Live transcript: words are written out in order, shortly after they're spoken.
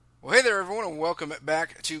Well, hey there, everyone, and welcome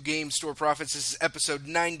back to Game Store Profits. This is episode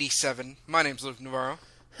 97. My name's Luke Navarro.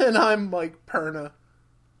 And I'm Mike Perna.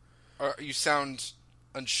 You sound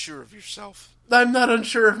unsure of yourself. I'm not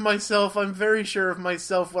unsure of myself. I'm very sure of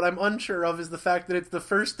myself. What I'm unsure of is the fact that it's the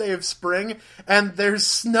first day of spring, and there's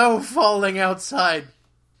snow falling outside.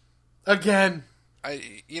 Again.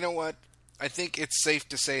 You know what? I think it's safe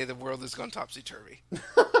to say the world has gone topsy-turvy.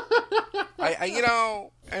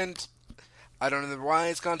 And I don't know why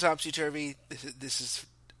it's gone topsy-turvy. This is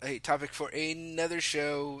a topic for another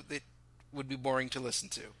show that would be boring to listen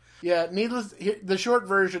to. Yeah, the short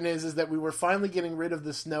version is that we were finally getting rid of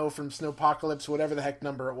the snow from Snowpocalypse, whatever the heck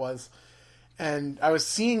number it was. And I was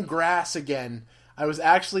seeing grass again. I was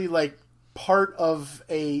actually, part of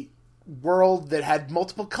a world that had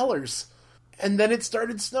multiple colors. And then it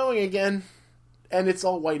started snowing again, and it's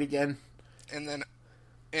all white again. And then,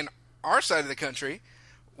 in our side of the country,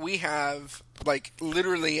 we have,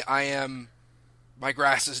 literally, my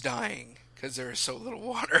grass is dying because there is so little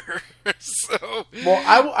water. Well,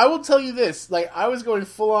 I will tell you this. I was going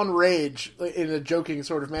full-on rage, in a joking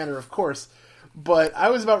sort of manner, of course. But I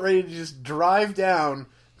was about ready to just drive down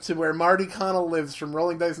to where Marty Connell lives from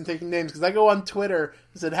Rolling Dice and Taking Names. Because I go on Twitter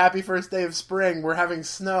and said, happy first day of spring, we're having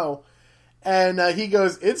snow. And he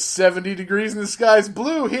goes, it's 70 degrees and the sky's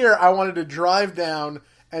blue here. I wanted to drive down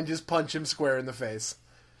and just punch him square in the face.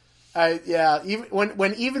 Even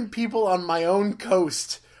when even people on my own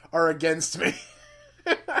coast are against me.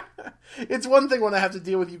 It's one thing when I have to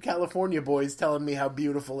deal with you California boys telling me how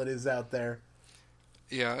beautiful it is out there.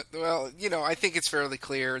 Yeah, well, I think it's fairly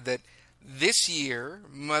clear that this year,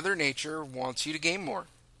 Mother Nature wants you to game more.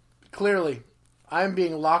 Clearly. I'm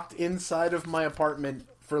being locked inside of my apartment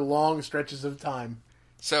for long stretches of time.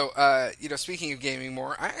 So, speaking of gaming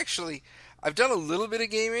more, I've done a little bit of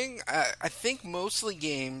gaming. I think mostly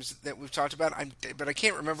games that we've talked about, but I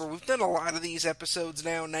can't remember. We've done a lot of these episodes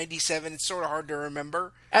now, 97. It's sort of hard to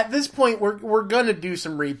remember. At this point, we're going to do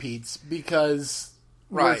some repeats because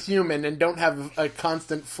we're human and don't have a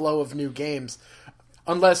constant flow of new games.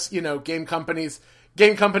 Unless, game companies,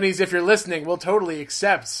 if you're listening, will totally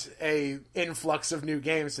accept a influx of new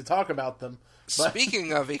games to talk about them.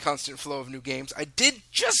 Speaking of a constant flow of new games, I did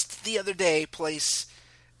just the other day place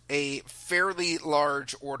a fairly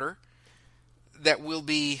large order that will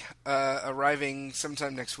be arriving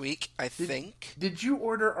sometime next week, I think. Did you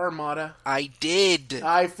order Armada? I did.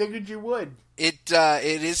 I figured you would. It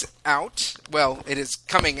is out. Well, it is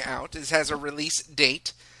coming out. It has a release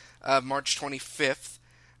date of March 25th.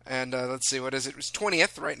 And let's see, what is it? It was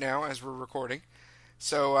 20th right now as we're recording.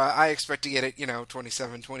 So I expect to get it,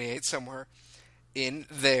 27, 28, somewhere in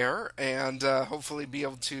there. And hopefully be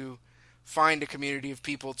able to find a community of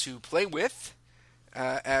people to play with,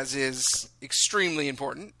 as is extremely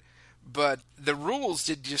important. But the rules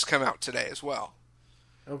did just come out today as well.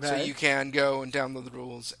 Okay. So you can go and download the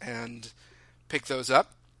rules and pick those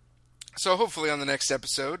up. So hopefully on the next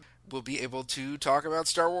episode, we'll be able to talk about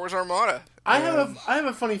Star Wars Armada. I have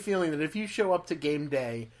a funny feeling that if you show up to game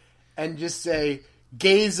day and just say,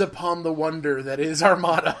 gaze upon the wonder that is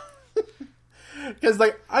Armada. Because,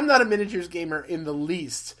 I'm not a miniatures gamer in the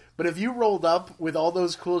least. But if you rolled up with all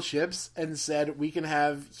those cool ships and said we can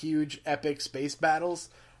have huge epic space battles,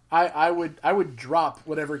 I would drop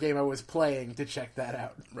whatever game I was playing to check that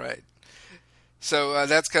out. Right. So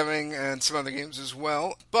that's coming, and some other games as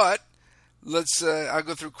well. But let's I'll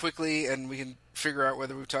go through quickly, and we can figure out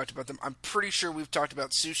whether we've talked about them. I'm pretty sure we've talked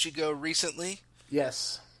about Sushi Go recently.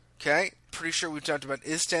 Yes. Okay. Pretty sure we've talked about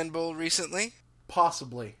Istanbul recently.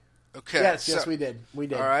 Possibly. Okay. Yes, we did.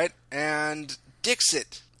 All right. And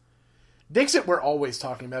Dixit. Dixit, we're always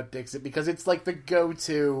talking about Dixit because it's the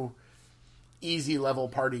go-to easy level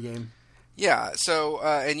party game. Yeah, so,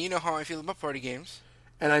 and you know how I feel about party games.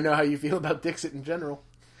 And I know how you feel about Dixit in general.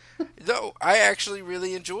 Though, I actually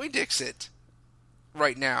really enjoy Dixit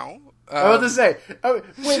right now. I was to say,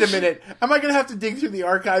 wait a minute, am I going to have to dig through the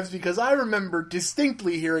archives? Because I remember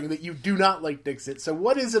distinctly hearing that you do not like Dixit. So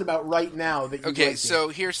what is it about right now that you like it? Okay, so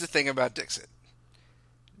here's the thing about Dixit.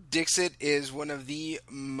 Dixit is one of the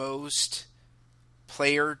most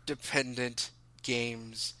player-dependent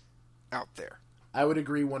games out there. I would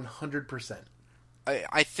agree 100%.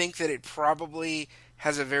 I think that it probably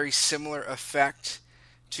has a very similar effect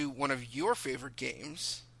to one of your favorite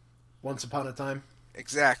games. Once Upon a Time?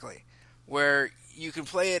 Exactly. Where you can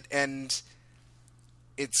play it and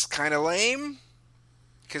it's kind of lame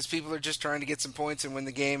because people are just trying to get some points and win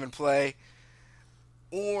the game and play.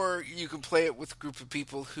 Or you can play it with a group of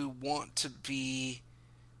people who want to be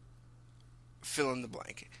fill in the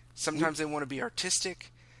blank. Sometimes they want to be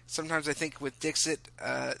artistic. Sometimes I think with Dixit,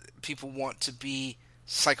 people want to be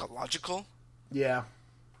psychological. Yeah.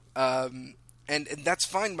 And that's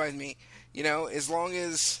fine by me. As long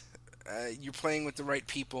as you're playing with the right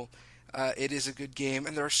people, it is a good game.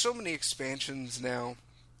 And there are so many expansions now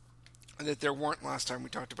that there weren't last time we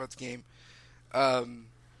talked about the game,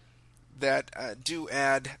 that do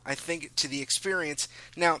add, I think, to the experience.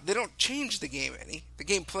 Now, they don't change the game any. The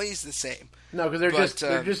game plays the same. No, because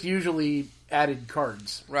they're just usually added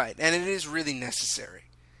cards. Right, and it is really necessary.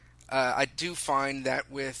 I do find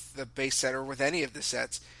that with the base set or with any of the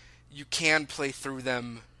sets, you can play through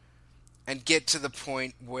them and get to the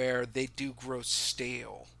point where they do grow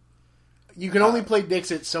stale. You can only play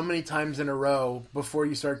Dixit so many times in a row before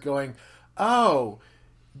you start going, oh,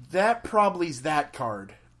 that probably's that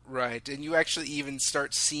card. Right, and you actually even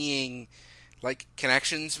start seeing, like,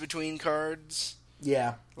 connections between cards.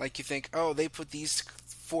 Yeah. Like, you think, oh, they put these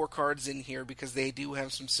 4 cards in here because they do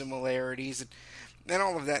have some similarities, and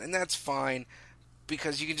all of that, and that's fine,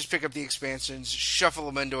 because you can just pick up the expansions, shuffle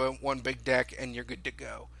them into one big deck, and you're good to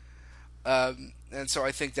go. And so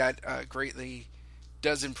I think that greatly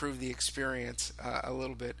does improve the experience a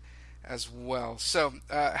little bit as well. So,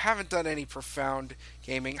 haven't done any profound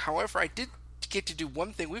gaming. However, I did get to do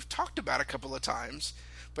one thing we've talked about a couple of times,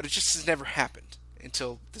 but it just has never happened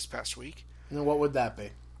until this past week. And what would that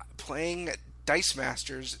be? Playing Dice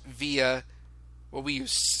Masters via, well, we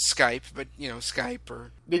use Skype, but, Skype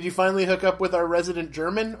or... Did you finally hook up with our resident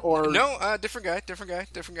German, or... No, different guy. Different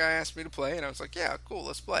guy asked me to play, and I was like, yeah, cool,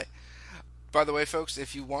 let's play. By the way, folks,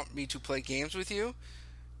 if you want me to play games with you,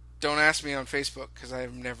 don't ask me on Facebook, because I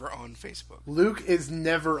am never on Facebook. Luke is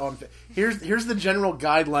never on... Here's the general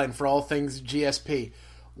guideline for all things GSP.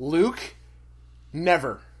 Luke,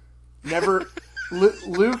 never. Never...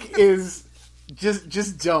 Luke is...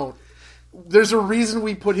 Just don't. There's a reason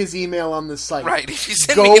we put his email on the site. Right, if you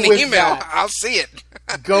send me an email, I'll see it.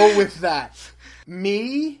 Go with that.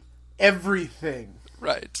 Me, everything.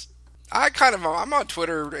 Right. I'm on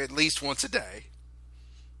Twitter at least once a day.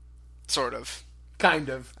 Sort of. Kind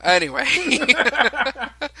of. Anyway.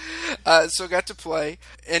 So got to play.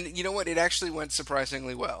 And you know what? It actually went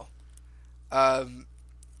surprisingly well.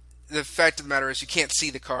 The fact of the matter is you can't see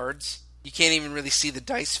the cards. You can't even really see the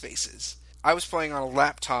dice faces. I was playing on a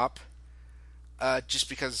laptop, just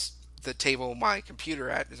because the table my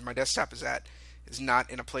desktop is at, is not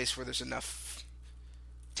in a place where there's enough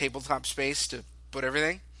tabletop space to put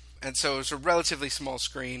everything. And so it's a relatively small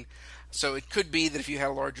screen. So it could be that if you had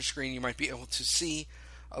a larger screen, you might be able to see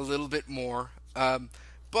a little bit more.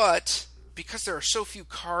 But because there are so few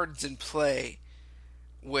cards in play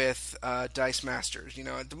with Dice Masters,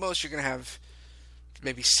 at the most you're going to have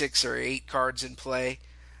maybe 6 or 8 cards in play.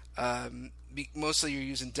 Mostly you're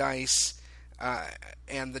using dice,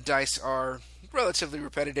 and the dice are relatively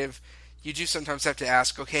repetitive. You do sometimes have to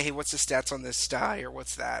ask, okay, hey, what's the stats on this die, or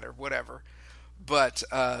what's that, or whatever. But,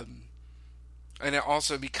 and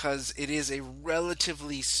also because it is a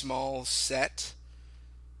relatively small set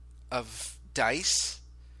of dice,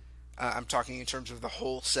 I'm talking in terms of the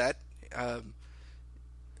whole set.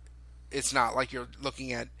 It's not like you're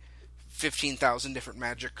looking at 15,000 different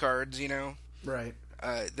Magic cards, Right.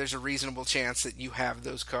 There's a reasonable chance that you have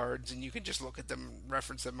those cards, and you can just look at them,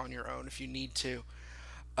 reference them on your own if you need to.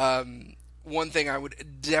 One thing I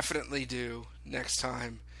would definitely do next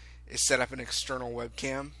time is set up an external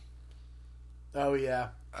webcam. Oh, yeah.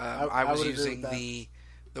 I was using the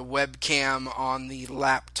webcam on the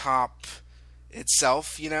laptop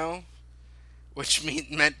itself, which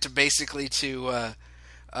meant to basically to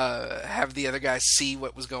have the other guys see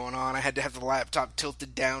what was going on. I had to have the laptop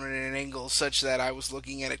tilted down at an angle such that I was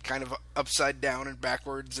looking at it kind of upside down and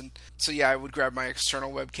backwards. And so, yeah, I would grab my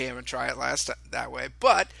external webcam and try it that way.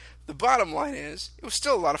 But the bottom line is, it was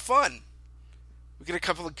still a lot of fun. We get a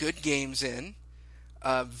couple of good games in.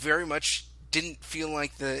 Very much didn't feel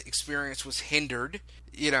like the experience was hindered,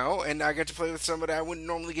 and I got to play with somebody I wouldn't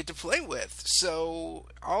normally get to play with. So,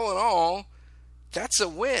 all in all, that's a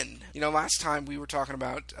win. Last time we were talking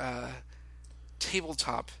about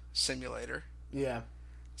Tabletop Simulator. Yeah.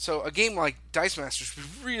 So a game like Dice Masters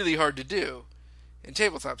was really hard to do in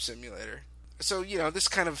Tabletop Simulator. So, this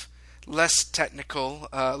kind of less technical,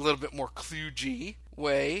 a little bit more kludgy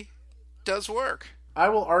way does work. I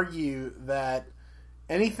will argue that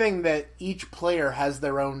anything that each player has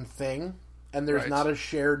their own thing, and there's not a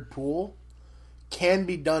shared pool, can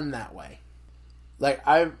be done that way. Like,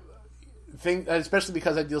 I think, especially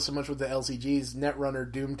because I deal so much with the LCGs,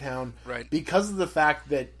 Netrunner, Doomtown, because of the fact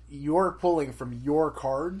that you're pulling from your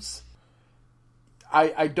cards,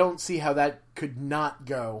 I don't see how that could not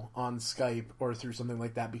go on Skype or through something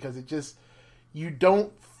like that, because it just, you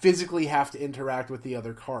don't physically have to interact with the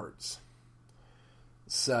other cards.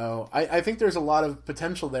 So I think there's a lot of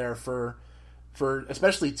potential there for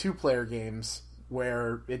especially 2-player games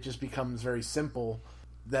where it just becomes very simple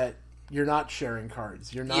that you're not sharing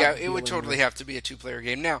cards. You're not. Yeah, it would totally have to be a 2-player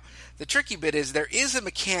game. Now, the tricky bit is there is a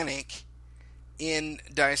mechanic in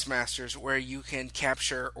Dice Masters where you can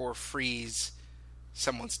capture or freeze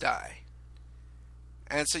someone's die.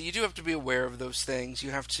 And so you do have to be aware of those things.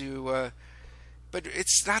 You have to, but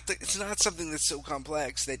it's not something that's so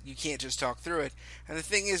complex that you can't just talk through it. And the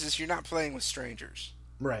thing is you're not playing with strangers,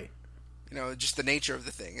 right? Just the nature of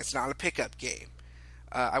the thing. It's not a pickup game.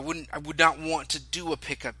 I would not want to do a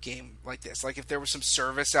pickup game like this. Like if there was some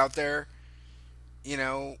service out there,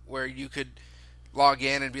 where you could log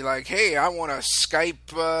in and be like, "Hey, I want to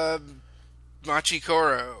Skype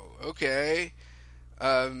Machikoro." Okay,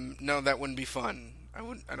 no, that wouldn't be fun. I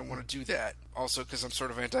don't want to do that. Also, because I'm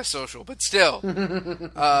sort of antisocial, but still,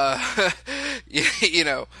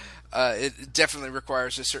 it definitely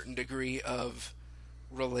requires a certain degree of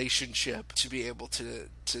relationship to be able to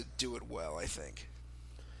do it well, I think.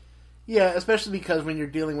 Yeah, especially because when you're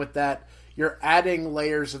dealing with that, you're adding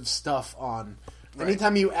layers of stuff on. Right.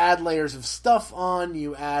 Anytime you add layers of stuff on,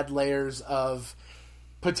 you add layers of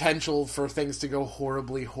potential for things to go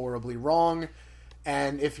horribly, horribly wrong.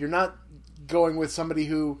 And if you're not going with somebody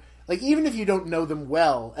who, like, even if you don't know them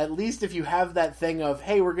well, at least if you have that thing of,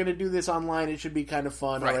 hey, we're going to do this online, it should be kind of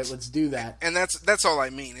fun. Right. All right, let's do that. And that's all I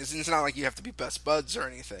mean. It's not like you have to be best buds or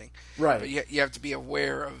anything. Right. But you have to be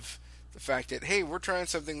aware of the fact that, hey, we're trying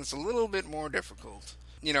something that's a little bit more difficult.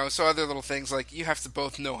 So other little things like you have to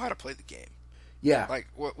both know how to play the game. Yeah. Like,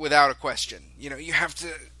 without a question. You have to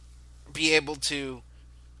be able to,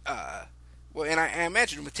 and I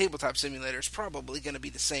imagine with Tabletop Simulator, it's probably going to be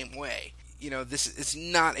the same way. This is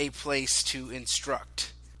not a place to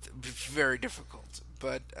instruct. It's very difficult,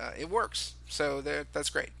 but it works. So that's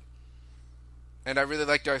great. And I really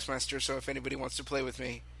like Dice Master, so if anybody wants to play with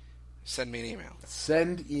me, send me an email.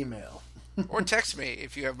 Send email. Or text me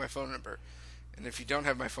if you have my phone number. And if you don't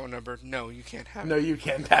have my phone number, no, you can't have it. No, you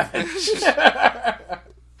can't have it.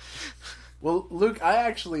 Well, Luke,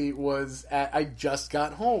 I just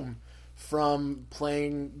got home from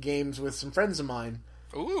playing games with some friends of mine.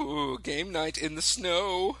 Ooh, game night in the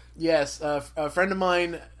snow. Yes, a friend of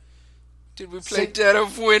mine... Did we play Dead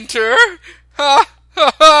of Winter? Ha!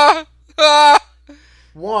 Ha! Ha! Ha!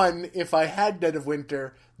 One, if I had Dead of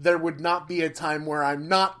Winter, there would not be a time where I'm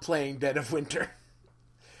not playing Dead of Winter.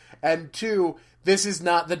 And two, this is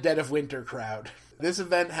not the Dead of Winter crowd. This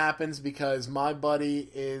event happens because my buddy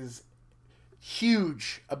is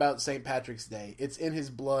huge about St. Patrick's Day. It's in his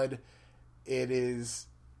blood. It is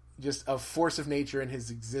just a force of nature in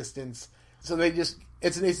his existence. So it's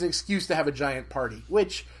an excuse to have a giant party,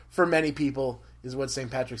 which for many people is what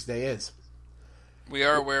St. Patrick's Day is. We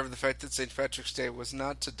are aware of the fact that St. Patrick's Day was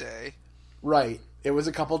not today. Right. It was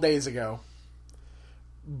a couple days ago.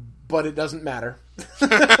 But it doesn't matter.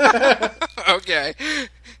 Okay.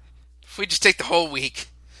 If we just take the whole week.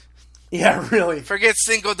 Yeah, really. Forget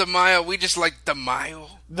Cinco de Mayo. We just like de Mayo.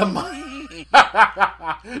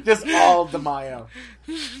 Just all de Mayo.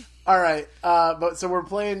 All right. But so we're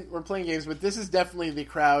playing games, but this is definitely the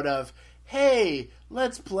crowd of, hey,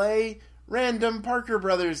 let's play random Parker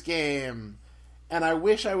Brothers game. And I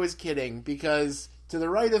wish I was kidding, because to the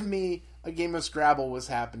right of me, a game of Scrabble was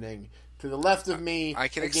happening. To the left of me, I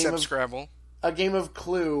can accept Scrabble. A game of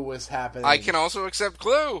Clue was happening. I can also accept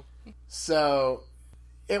Clue. So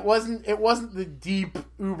it wasn't the deep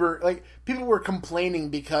uber, like, people were complaining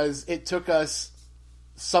because it took us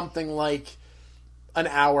something like an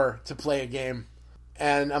hour to play a game.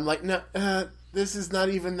 And I'm like, no, this is not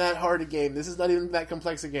even that hard a game. This is not even that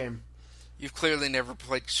complex a game. You've clearly never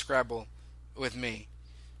played Scrabble with me,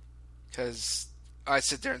 because I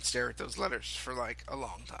sit there and stare at those letters for like a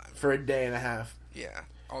long time. For a day and a half. Yeah.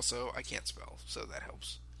 Also, I can't spell, so that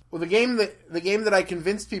helps. Well, the game that I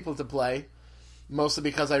convinced people to play, mostly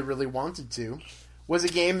because I really wanted to, was a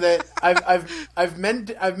game that I've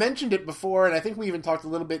mentioned it before, and I think we even talked a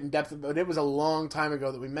little bit in depth about it. It was a long time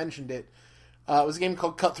ago that we mentioned it. It was a game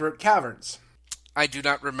called Cutthroat Caverns. I do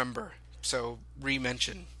not remember, so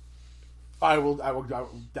re-mention. I will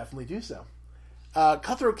definitely do so.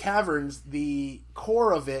 Cutthroat Caverns, the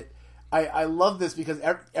core of it, I love this because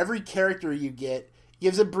every character you get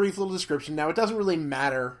gives a brief little description. Now, it doesn't really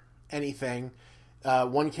matter anything.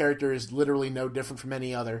 One character is literally no different from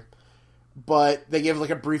any other. But they give like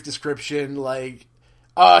a brief description, like,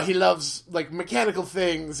 he loves like mechanical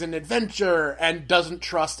things and adventure and doesn't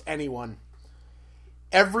trust anyone.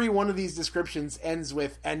 Every one of these descriptions ends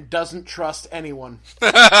with, and doesn't trust anyone.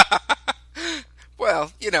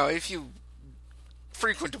 Well, if you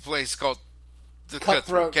frequent a place called the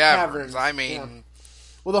Cutthroat Caverns. I mean... Yeah.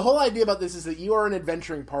 Well, the whole idea about this is that you are an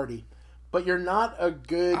adventuring party, but you're not a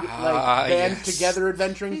good, band-together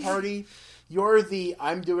adventuring party. You're the,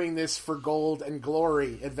 I'm doing this for gold and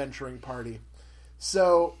glory adventuring party.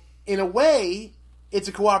 So, in a way, it's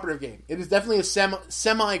a cooperative game. It is definitely a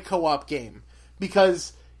semi-co-op game.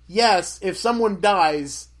 Because, yes, if someone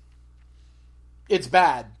dies, it's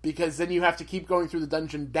bad, because then you have to keep going through the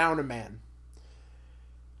dungeon down a man.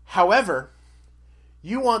 However,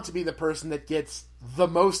 you want to be the person that gets the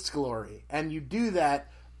most glory, and you do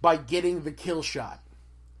that by getting the kill shot.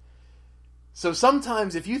 So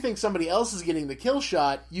sometimes if you think somebody else is getting the kill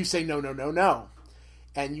shot, you say no, no, no, no.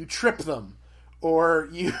 And you trip them. Or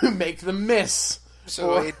you make them miss.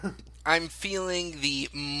 So I'm feeling the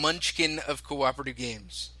Munchkin of cooperative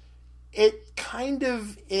games. It kind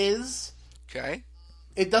of is. Okay.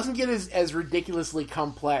 It doesn't get as ridiculously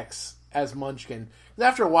complex as Munchkin.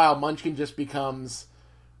 After a while, Munchkin just becomes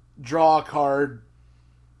draw a card,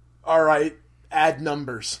 alright, add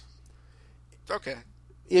numbers. Okay.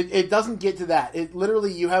 It doesn't get to that. It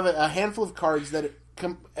literally, you have a handful of cards that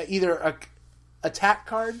either attack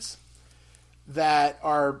cards that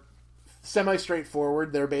are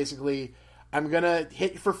semi-straightforward. They're basically, I'm going to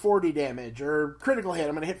hit for 40 damage, or critical hit,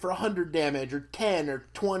 I'm going to hit for 100 damage, or 10, or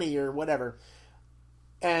 20, or whatever.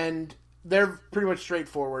 And they're pretty much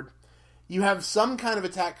straightforward. You have some kind of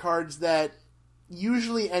attack cards that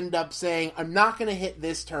usually end up saying, I'm not going to hit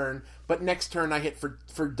this turn, but next turn I hit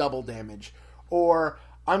for double damage. Or,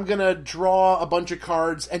 I'm going to draw a bunch of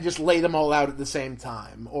cards and just lay them all out at the same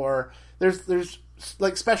time. Or, there's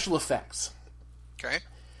like special effects. Okay.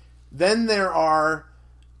 Then there are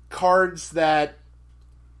cards that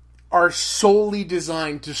are solely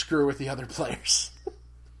designed to screw with the other players.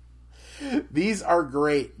 These are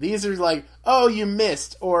great. These are like, oh, you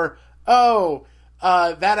missed, or, oh,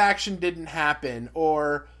 that action didn't happen,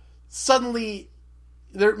 or suddenly,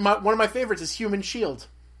 one of my favorites is Human Shield.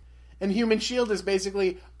 And Human Shield is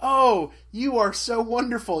basically, oh, you are so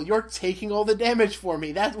wonderful. You're taking all the damage for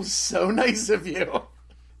me. That was so nice of you.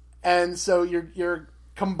 And so you're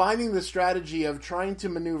combining the strategy of trying to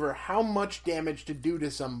maneuver how much damage to do to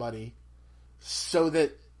somebody so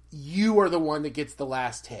that you are the one that gets the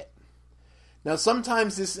last hit. Now,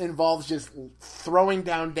 sometimes this involves just throwing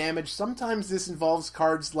down damage. Sometimes this involves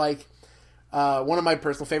cards like, one of my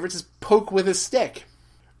personal favorites is Poke with a Stick,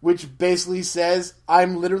 which basically says,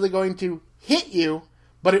 I'm literally going to hit you,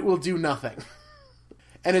 but it will do nothing.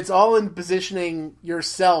 And it's all in positioning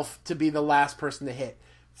yourself to be the last person to hit.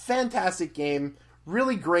 Fantastic game.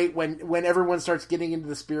 Really great when everyone starts getting into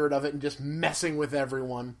the spirit of it and just messing with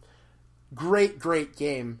everyone. Great, great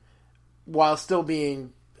game, while still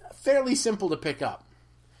being fairly simple to pick up.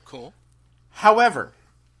 Cool. However,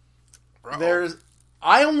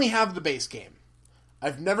 I only have the base game.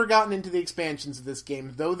 I've never gotten into the expansions of this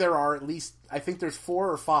game, though there are at least, I think there's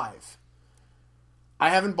 4 or 5. I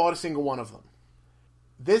haven't bought a single one of them.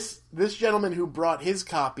 This gentleman who brought his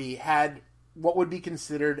copy had what would be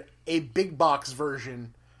considered a big box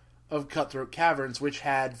version of Cutthroat Caverns, which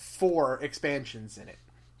had 4 expansions in it.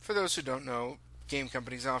 For those who don't know, game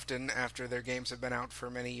companies often, after their games have been out for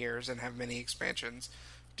many years and have many expansions,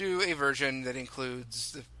 do a version that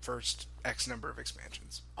includes the first X number of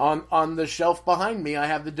expansions. On the shelf behind me, I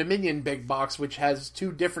have the Dominion big box, which has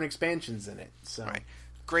 2 different expansions in it. So. Right.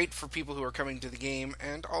 Great for people who are coming to the game,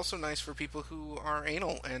 and also nice for people who are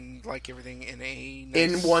anal and like everything in a nice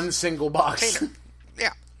in one single box. Container.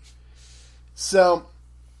 Yeah. So,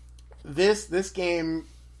 this game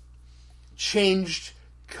changed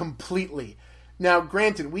completely. Now,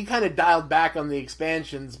 granted, we kind of dialed back on the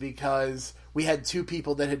expansions because we had 2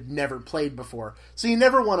 people that had never played before. So you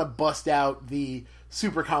never want to bust out the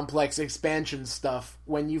super complex expansion stuff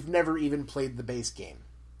when you've never even played the base game.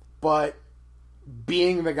 But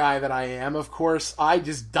being the guy that I am, of course, I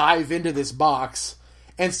just dive into this box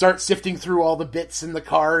and start sifting through all the bits and the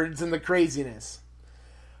cards and the craziness.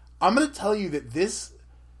 I'm going to tell you that this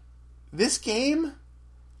game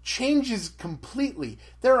changes completely.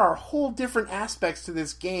 There are whole different aspects to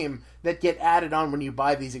this game that get added on when you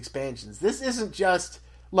buy these expansions. This isn't just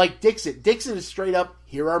like Dixit. Dixit is straight up,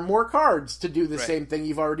 here are more cards to do the same thing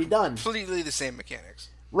you've already done. Completely the same mechanics.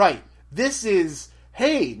 Right. This is,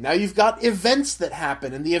 hey, now you've got events that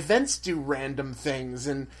happen, and the events do random things,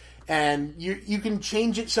 and you can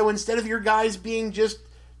change it so instead of your guys being just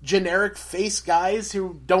generic face guys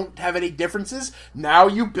who don't have any differences, now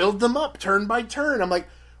you build them up turn by turn. I'm like,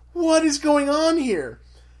 what is going on here?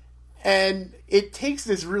 And it takes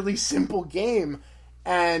this really simple game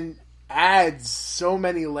and adds so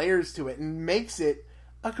many layers to it and makes it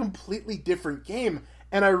a completely different game.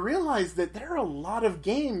 And I realized that there are a lot of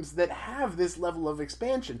games that have this level of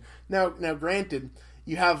expansion. Now, granted,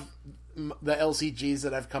 you have the LCGs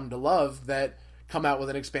that I've come to love that come out with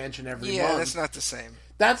an expansion every month. Yeah, that's not the same.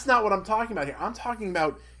 That's not what I'm talking about here. I'm talking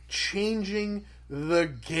about changing the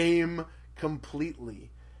game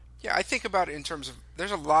completely. Yeah, I think about it in terms of,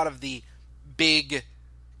 there's a lot of the big,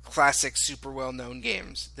 classic, super well-known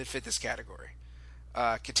games that fit this category.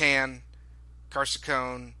 Catan,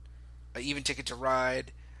 Carcassonne, even Ticket to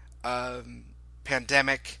Ride,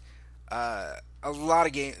 Pandemic. A lot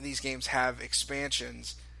of these games have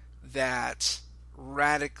expansions that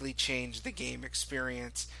radically change the game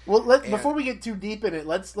experience. Well, before we get too deep in it,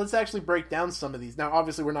 let's actually break down some of these. Now,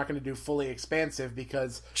 obviously, we're not going to do fully expansive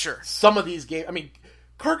because some of these games... I mean,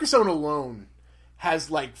 Carcassonne alone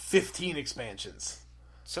has like 15 expansions.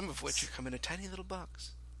 Some of which come in a tiny little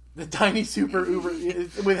box. The tiny super uber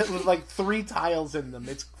with like 3 tiles in them.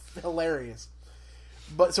 It's hilarious.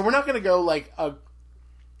 But so we're not going to go like a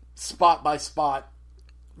spot by spot,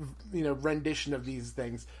 rendition of these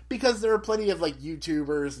things, because there are plenty of like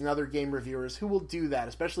YouTubers and other game reviewers who will do that,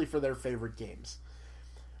 especially for their favorite games.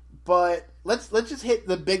 But let's just hit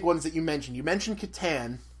the big ones that you mentioned. You mentioned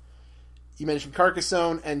Catan, you mentioned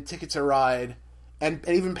Carcassonne and Ticket to Ride, and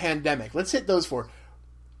even Pandemic. Let's hit those 4.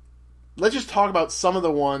 Let's just talk about some of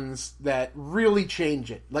the ones that really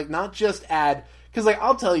change it. Like, not just add... Because, like,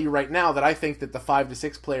 I'll tell you right now that I think that the 5 to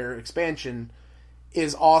 6 player expansion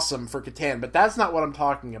is awesome for Catan, but that's not what I'm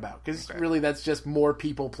talking about. Because really, that's just more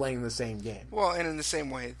people playing the same game. Well, and in the same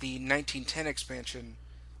way, the 1910 expansion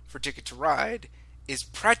for Ticket to Ride is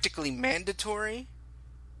practically mandatory,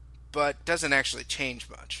 but doesn't actually change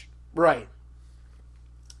much. Right.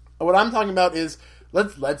 What I'm talking about is...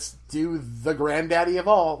 Let's do the granddaddy of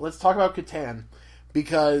all. Let's talk about Catan,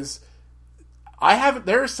 because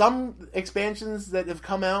there are some expansions that have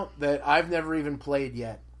come out that I've never even played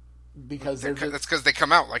yet. Because that's because they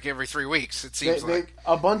come out like every 3 weeks. It seems like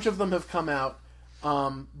a bunch of them have come out,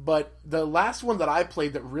 but the last one that I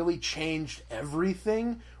played that really changed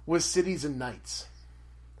everything was Cities and Knights.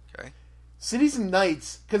 Okay. Cities and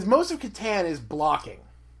Knights, because most of Catan is blocking.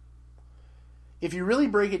 If you really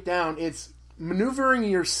break it down, it's maneuvering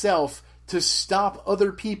yourself to stop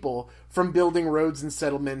other people from building roads and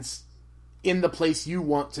settlements in the place you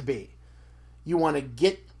want to be. You want to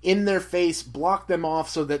get in their face, block them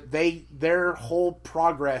off so that their whole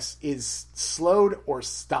progress is slowed or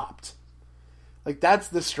stopped. Like, that's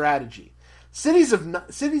the strategy. Cities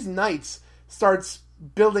Knights starts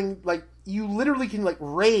building, like, you literally can, like,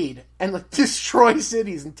 raid and, like, destroy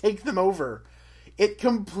cities and take them over. It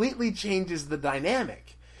completely changes the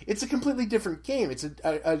dynamic. It's a completely different game. It's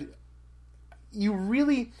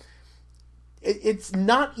it's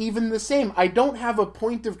not even the same. I don't have a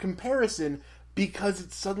point of comparison because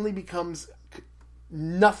it suddenly becomes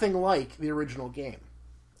nothing like the original game.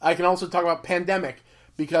 I can also talk about Pandemic,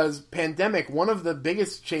 because Pandemic, one of the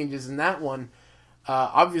biggest changes in that one,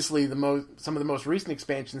 obviously some of the most recent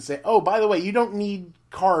expansions say, oh, by the way, you don't need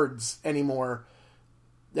cards anymore,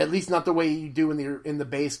 at least not the way you do in the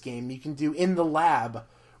base game. You can do In the Lab,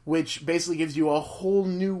 which basically gives you a whole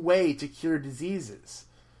new way to cure diseases,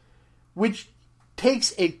 which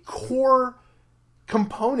takes a core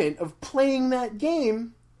component of playing that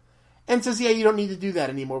game and says, yeah, you don't need to do that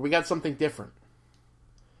anymore. We got something different.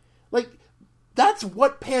 Like, that's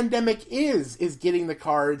what Pandemic is getting the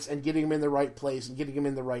cards and getting them in the right place and getting them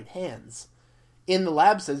in the right hands. In the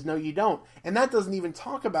Lab says, no, you don't. And that doesn't even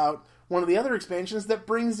talk about one of the other expansions that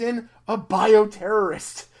brings in a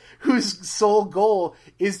bioterrorist whose sole goal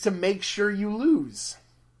is to make sure you lose.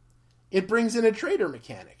 It brings in a trader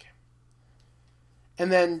mechanic.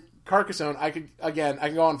 And then Carcassonne, I can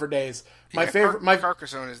go on for days.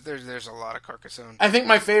 Carcassonne is there's a lot of Carcassonne. I think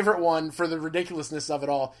my favorite one, for the ridiculousness of it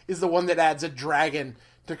all, is the one that adds a dragon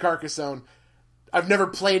to Carcassonne. I've never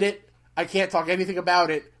played it. I can't talk anything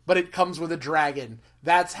about it, but it comes with a dragon.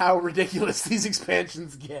 That's how ridiculous these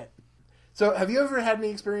expansions get. So, have you ever had any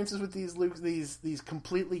experiences with these, Luke? These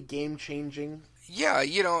completely game-changing? Yeah,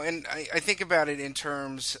 and I think about it in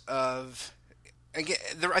terms of, again,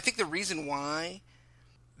 I think the reason why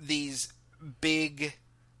these big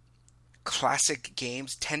classic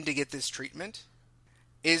games tend to get this treatment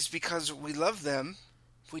is because we love them,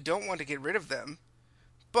 we don't want to get rid of them,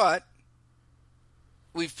 but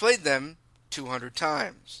we've played them 200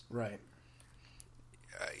 times. Right.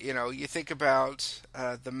 You think about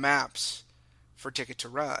the maps for Ticket to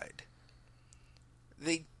Ride.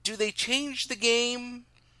 Do they change the game?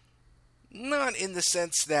 Not in the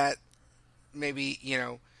sense that maybe,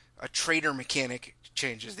 a trader mechanic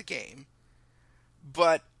changes the game.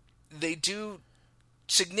 But they do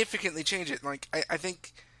significantly change it. Like I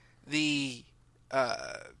think the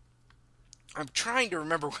I'm trying to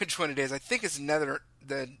remember which one it is. I think it's the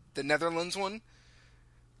Netherlands one,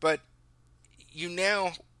 but you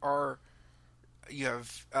now you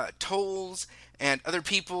have tolls, and other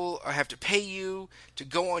people have to pay you to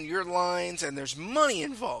go on your lines, and there's money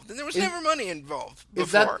involved, and there was never money involved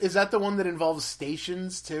before. Is that the one that involves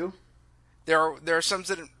stations too? There are some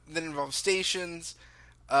that involve stations.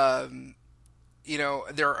 There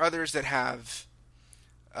are others that have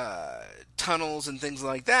tunnels and things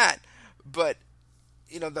like that. But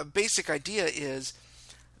the basic idea is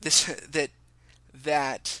this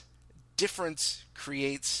that difference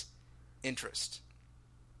creates interest.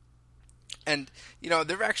 And there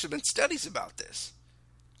have actually been studies about this,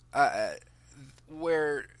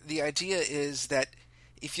 where the idea is that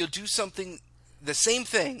if you'll do the same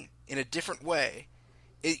thing in a different way,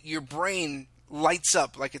 your brain lights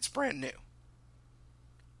up like it's brand new.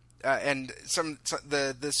 And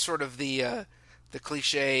the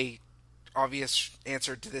cliche, obvious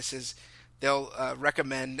answer to this is they'll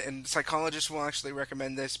recommend, and psychologists will actually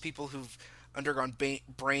recommend this, people who've undergone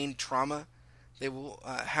brain trauma, they will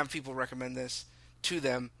have people recommend this to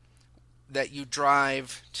them, that you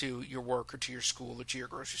drive to your work or to your school or to your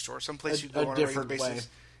grocery store, someplace you go on a regular basis,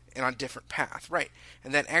 and on a different path, right?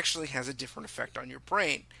 And that actually has a different effect on your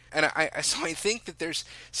brain. And so I think that there's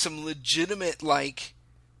some legitimate,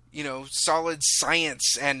 solid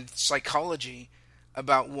science and psychology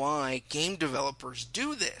about why game developers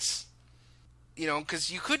do this.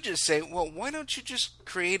 Because you could just say, well, why don't you just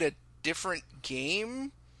create a different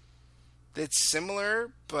game that's similar,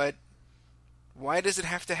 but why does it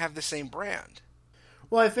have to have the same brand?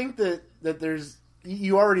 Well, I think that there's...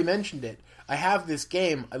 You already mentioned it. I have this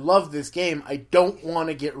game. I love this game. I don't want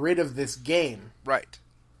to get rid of this game. Right.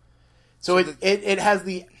 So it has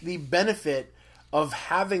the benefit of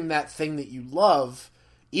having that thing that you love.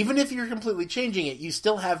 Even if you're completely changing it, you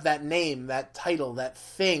still have that name, that title, that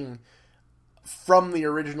thing from the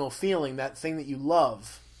original feeling, that thing that you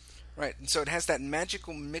love. Right. And so it has that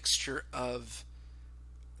magical mixture of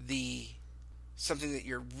something that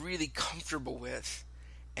you're really comfortable with,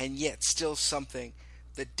 and yet still something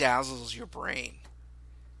that dazzles your brain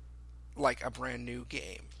like a brand new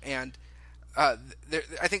game. And I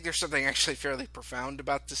think there's something actually fairly profound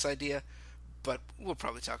about this idea, but we'll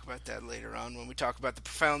probably talk about that later on when we talk about the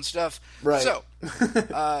profound stuff. Right. So,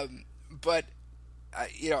 but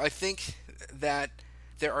I think that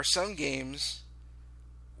there are some games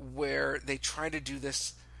where they try to do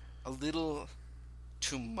this a little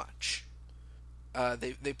too much.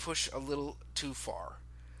 They push a little too far.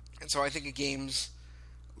 And so I think of games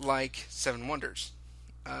like Seven Wonders.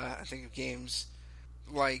 I think of games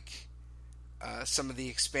like some of the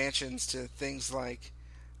expansions to things like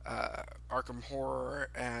Arkham Horror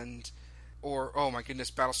or oh my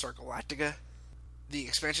goodness, Battlestar Galactica. The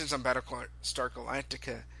expansions on Battlestar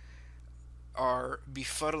Galactica are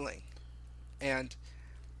befuddling, and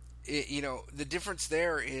the difference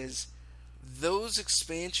there is those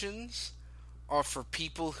expansions are for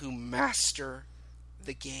people who master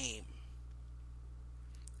the game,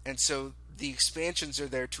 and so the expansions are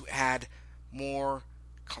there to add more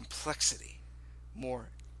complexity, more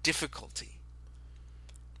difficulty.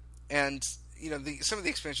 And some of the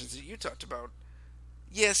expansions that you talked about,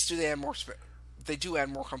 yes, do they add more? They do add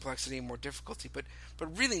more complexity and more difficulty, but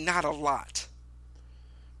really not a lot.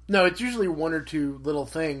 No, it's usually one or two little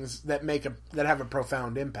things that have a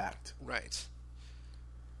profound impact. Right.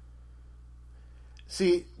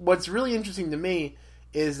 See, what's really interesting to me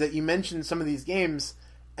is that you mentioned some of these games,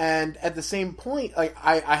 and at the same point, like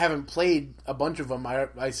I haven't played a bunch of them.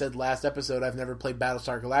 I said last episode I've never played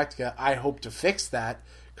Battlestar Galactica. I hope to fix that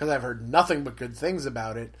because I've heard nothing but good things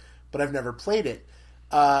about it, but I've never played it.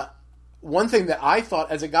 One thing that I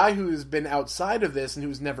thought, as a guy who's been outside of this and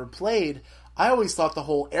who's never played, I always thought the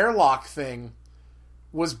whole airlock thing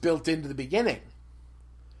was built into the beginning.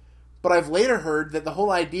 But I've later heard that the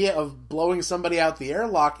whole idea of blowing somebody out the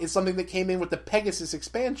airlock is something that came in with the Pegasus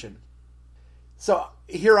expansion. So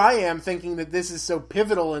here I am thinking that this is so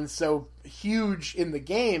pivotal and so huge in the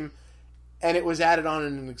game, and it was added on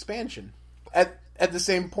in an expansion. At the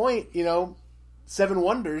same point, Seven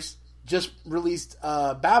Wonders just released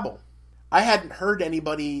Babel. I hadn't heard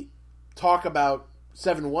anybody talk about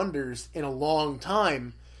Seven Wonders in a long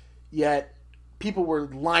time, yet people were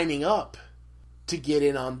lining up to get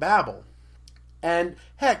in on Babel. And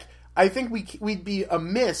heck, I think we'd be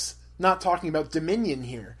amiss not talking about Dominion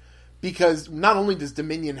here, because not only does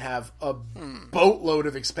Dominion have a boatload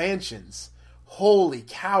of expansions, holy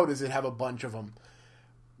cow does it have a bunch of them,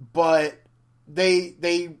 but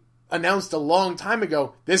they announced a long time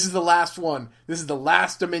ago, this is the last one. This is the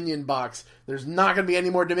last Dominion box. There's not going to be any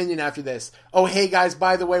more Dominion after this. Oh, hey guys,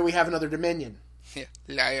 by the way, we have another Dominion. Yeah,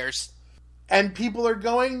 liars. And people are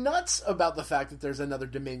going nuts about the fact that there's another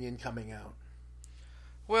Dominion coming out.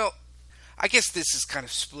 Well, I guess this is kind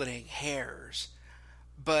of splitting hairs.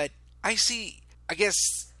 But I guess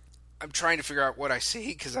I'm trying to figure out what I see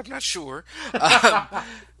because I'm not sure.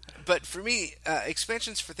 But for me,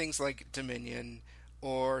 expansions for things like Dominion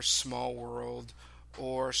or Small World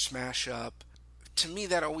or Smash Up, to me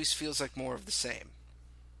that always feels like more of the same.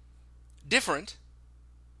 Different,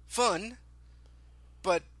 fun,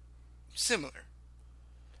 but similar.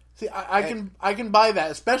 See, I can buy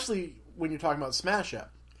that, especially when you're talking about Smash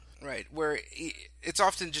Up. Right, where it's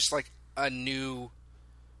often just like a new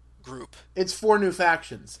group. It's 4 new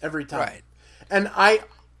factions every time. Right. And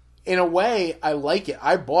in a way, I like it.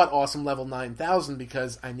 I bought Awesome Level 9000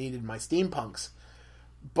 because I needed my steampunks.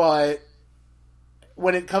 But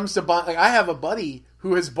when it comes to like, I have a buddy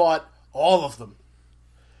who has bought all of them.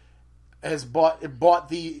 Has bought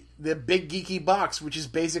the big geeky box, which is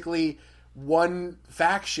basically one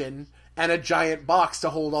faction and a giant box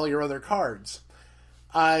to hold all your other cards.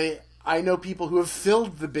 I know people who have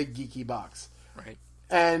filled the big geeky box. Right.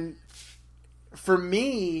 And for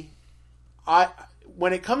me,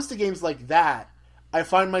 when it comes to games like that, I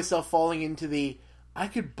find myself falling into I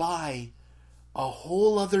could buy a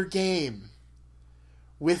whole other game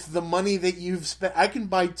with the money that you've spent. I can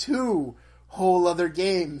buy 2 whole other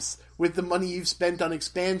games with the money you've spent on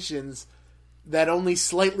expansions that only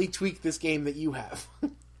slightly tweak this game that you have.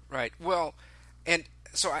 Right. Well, and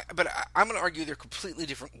so I'm going to argue they're completely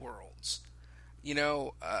different worlds. You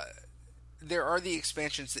know, there are the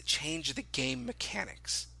expansions that change the game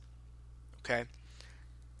mechanics. Okay?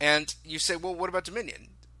 And you say, well, what about Dominion?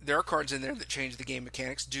 There are cards in there that change the game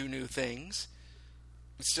mechanics, do new things.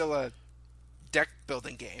 It's still a deck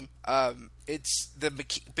building game. It's the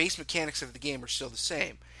base mechanics of the game are still the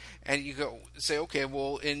same. And you go say, okay,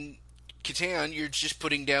 well, in Catan, you're just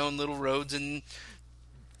putting down little roads and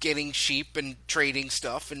getting sheep and trading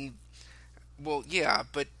stuff. And, well, yeah,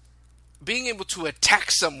 but being able to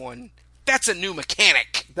attack someone, that's a new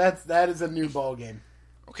mechanic. That is a new ball game.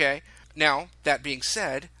 Okay? Now, that being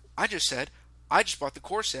said, I just bought the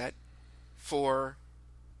core set for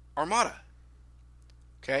Armada.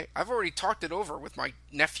 Okay? I've already talked it over with my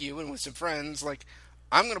nephew and with some friends. Like,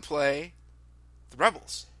 I'm going to play the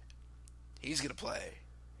Rebels. He's going to play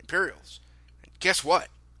Imperials. And guess what?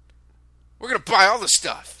 We're going to buy all the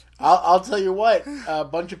stuff. I'll tell you what. A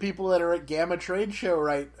bunch of people that are at Gamma Trade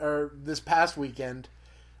Show this past weekend,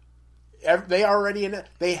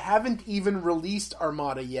 they haven't even released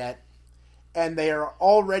Armada yet, and they are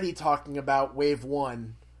already talking about Wave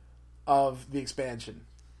 1 of the expansion.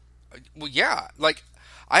 Well, yeah. Like,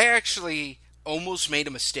 I actually almost made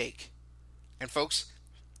a mistake. And folks,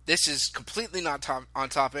 this is completely not on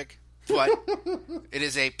topic, but it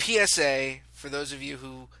is a PSA for those of you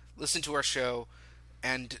who listen to our show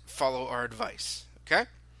and follow our advice. Okay?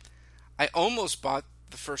 I almost bought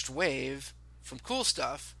the first wave from Cool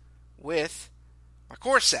Stuff with my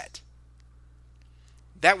core set.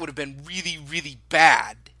 That would have been really, really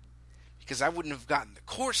bad because I wouldn't have gotten the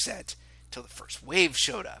core set till the first wave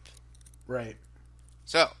showed up. Right.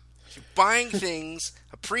 So, if you're buying things,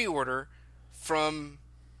 a pre-order from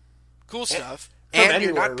Cool Stuff, and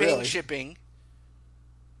you're not paying shipping,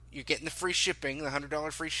 you're getting the free shipping, the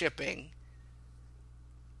 $100 free shipping,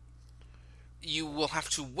 you will have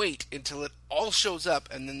to wait until it all shows up,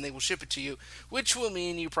 and then they will ship it to you, which will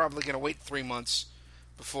mean you're probably going to wait 3 months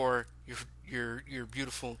before your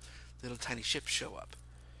beautiful little tiny ships show up.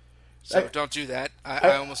 So don't do that.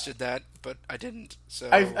 I almost did that, but I didn't. So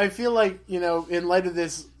I feel like, in light of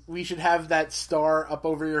this, we should have that star up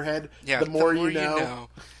over your head. Yeah, the more you know.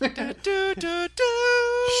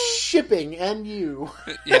 Shipping and you.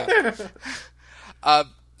 Yeah.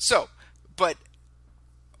 But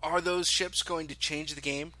are those ships going to change the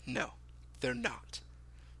game? No, they're not.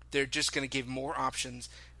 They're just going to give more options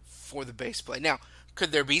for the base play. Now,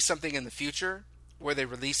 could there be something in the future where they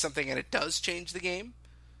release something and it does change the game?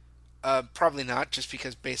 Probably not, just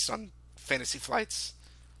because based on Fantasy Flight's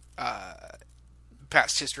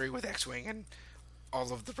past history with X-Wing and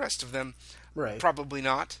all of the rest of them. Right. Probably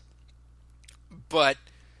not. But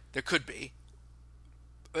there could be.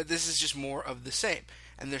 But this is just more of the same.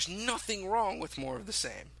 And there's nothing wrong with more of the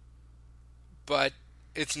same. But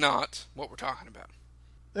it's not what we're talking about.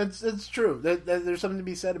 That's true. There's something to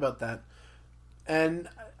be said about that. And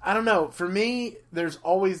I don't know. For me, there's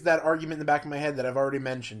always that argument in the back of my head that I've already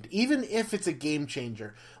mentioned. Even if it's a game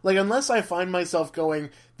changer. Like, unless I find myself going,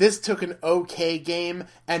 this took an okay game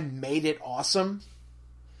and made it awesome.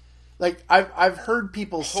 Like, I've heard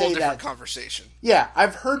people say that. Whole different conversation. Yeah,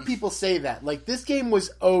 I've heard people say that. Like, this game was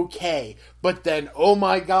okay, but then, oh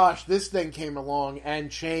my gosh, this thing came along and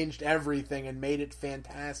changed everything and made it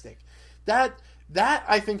fantastic. That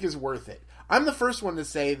I think is worth it. I'm the first one to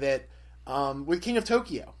say that with King of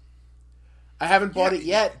Tokyo. I haven't bought it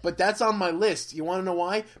yet, but that's on my list. You want to know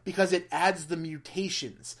why? Because it adds the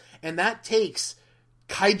mutations. And that takes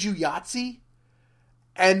Kaiju Yahtzee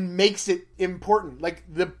and makes it important. Like,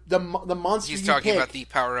 the monster He's you talking pick, about the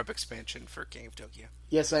power-up expansion for King of Tokyo.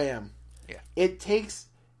 Yes, I am. Yeah. It takes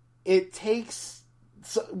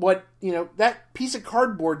what, that piece of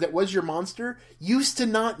cardboard that was your monster used to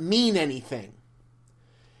not mean anything.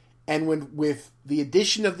 And with the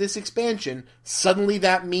addition of this expansion, suddenly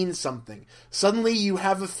that means something. Suddenly you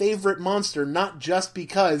have a favorite monster, not just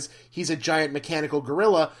because he's a giant mechanical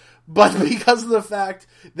gorilla, but because of the fact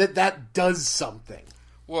that does something.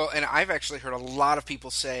 Well, and I've actually heard a lot of people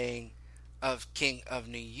saying of King of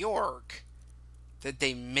New York that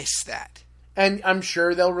they miss that. And I'm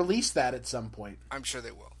sure they'll release that at some point. I'm sure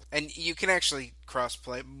they will. And you can actually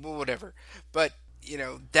cross-play, whatever. But,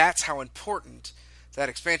 that's how important that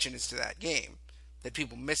expansion is to that game, that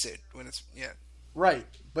people miss it when it's, Right.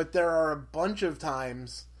 But there are a bunch of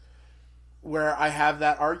times where I have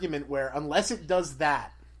that argument where unless it does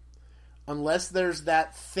that, unless there's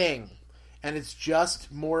that thing, and it's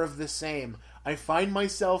just more of the same, I find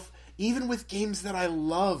myself, even with games that I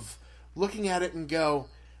love, looking at it and go,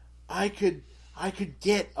 I could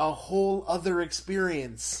get a whole other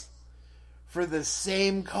experience for the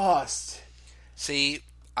same cost. See,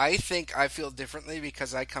 I think I feel differently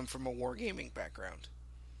because I come from a wargaming background.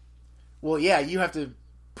 Well, yeah, you have to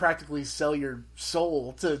practically sell your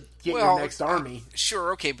soul to get your next army.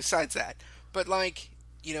 Sure, okay, besides that. But, when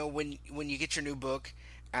you get your new book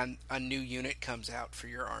and a new unit comes out for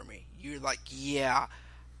your army, you're like, yeah,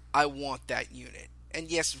 I want that unit. And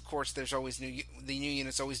yes, of course, there's always the new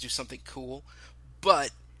units always do something cool,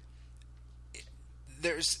 but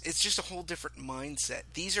it's just a whole different mindset.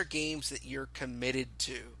 These are games that you're committed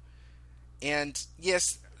to. And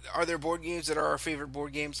yes, are there board games that are our favorite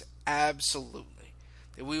board games? Absolutely.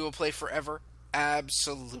 That we will play forever?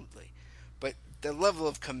 Absolutely. But the level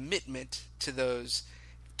of commitment to those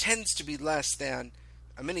tends to be less than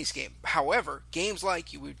a minis game. However, games like,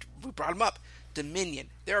 we brought them up, Dominion.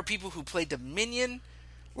 There are people who play Dominion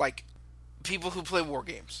like people who play war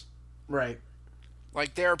games. Right.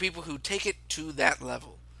 Like, there are people who take it to that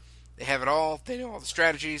level. They have it all. They know all the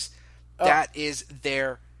strategies. That is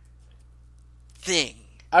their thing.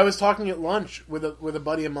 I was talking at lunch with a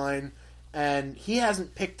buddy of mine, and he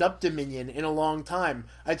hasn't picked up Dominion in a long time.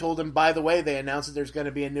 I told him, by the way, they announced that there's going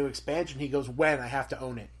to be a new expansion. He goes, when? I have to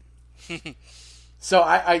own it. So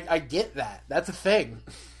I get that. That's a thing.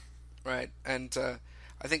 Right. And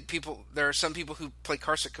I think there are some people who play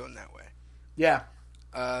Carsicone that way. Yeah.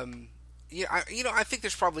 I think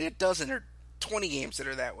there's probably a dozen or 20 games that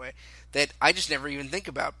are that way that I just never even think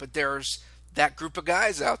about. But there's that group of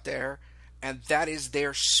guys out there, and that is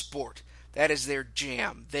their sport. That is their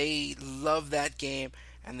jam. They love that game,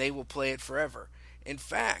 and they will play it forever. In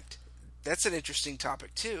fact, that's an interesting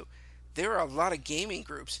topic, too. There are a lot of gaming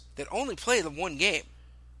groups that only play the one game.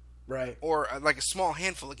 Right. Or like a small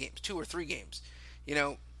handful of games, 2 or 3 games.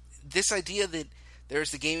 This idea that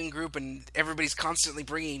there's the gaming group and everybody's constantly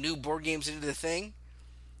bringing new board games into the thing,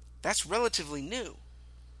 that's relatively new.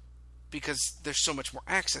 Because there's so much more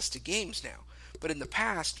access to games now. But in the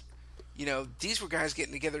past, these were guys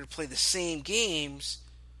getting together to play the same games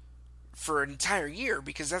for an entire year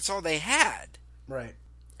because that's all they had. Right.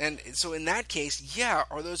 And so in that case, yeah,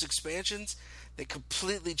 are those expansions that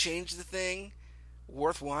completely change the thing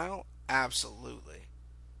worthwhile? Absolutely.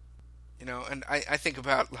 And I think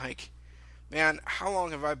about, man, how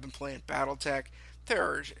long have I been playing BattleTech?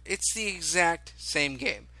 It's the exact same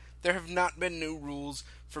game. There have not been new rules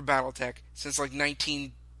for BattleTech since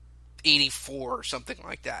 1984 or something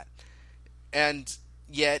like that. And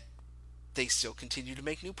yet, they still continue to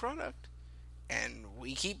make new product. And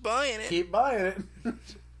we keep buying it. Keep buying it.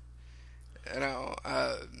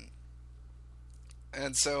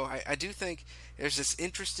 And so I do think there's this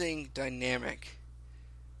interesting dynamic,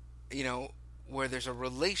 where there's a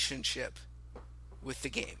relationship with the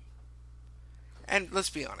game. And let's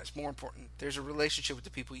be honest, more important, there's a relationship with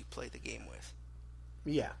the people you play the game with.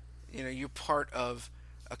 Yeah. You're part of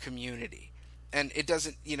a community. And it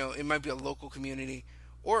doesn't, it might be a local community,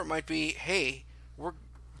 or it might be, hey, we're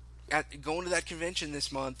going to that convention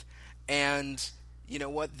this month, and you know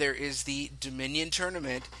what? There is the Dominion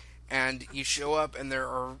tournament, and you show up, and there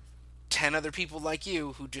are 10 other people like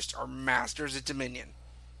you who just are masters at Dominion.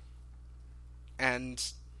 And,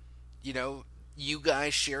 you know, you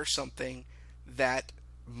guys share something that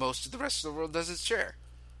most of the rest of the world doesn't share.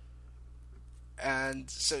 And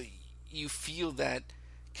so you feel that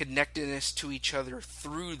connectedness to each other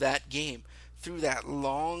through that game, through that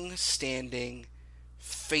long-standing,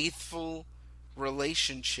 faithful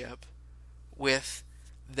relationship with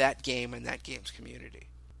that game and that game's community.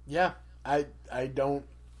 Yeah, I don't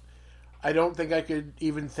think I could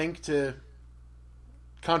even think to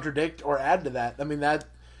contradict or add to that. I mean,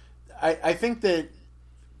 I think that,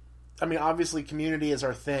 I mean, obviously community is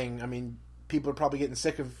our thing. I mean, people are probably getting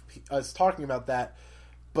sick of us talking about that,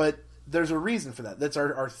 but there's a reason for that. That's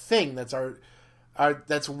our thing. That's our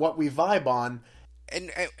that's what we vibe on.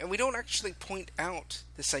 And we don't actually point out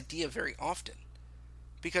this idea very often,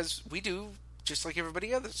 because we do just like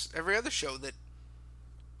every other show that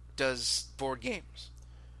does board games.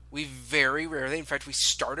 We very rarely, in fact, we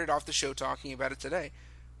started off the show talking about it today,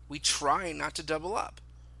 we try not to double up.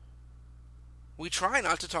 We try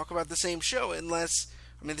not to talk about the same show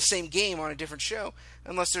the same game on a different show,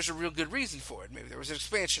 unless there's a real good reason for it. Maybe there was an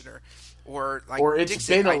expansion, or it's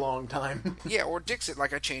Dixit, been a long time. Yeah, or Dixit,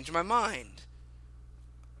 like I changed my mind.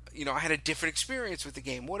 You know, I had a different experience with the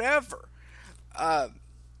game, whatever.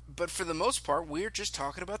 But for the most part, we're just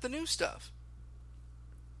talking about the new stuff.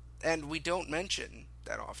 And we don't mention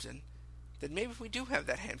that often that maybe we do have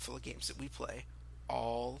that handful of games that we play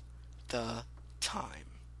all the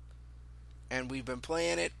time. And we've been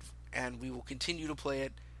playing it, and we will continue to play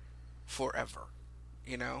it forever.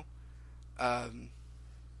 You know?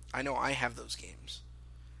 I know I have those games.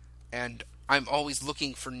 And I'm always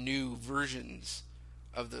looking for new versions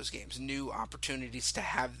of those games, new opportunities to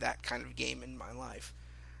have that kind of game in my life.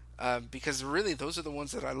 Because really, those are the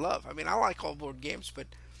ones that I love. I mean, I like all board games, but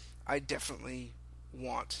I definitely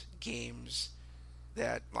want games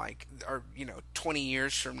that, like, are, 20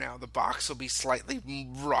 years from now, the box will be slightly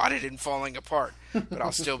rotted and falling apart, but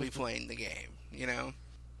I'll still be playing the game, you know?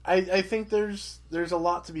 I think there's a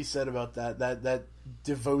lot to be said about that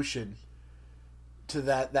devotion to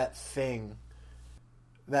that thing.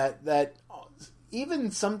 That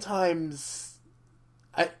even sometimes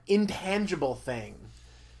an intangible thing.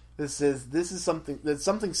 This is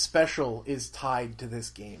something special is tied to this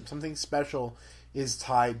game. Something special is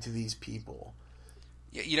tied to these people.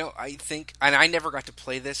 Yeah, I think, and I never got to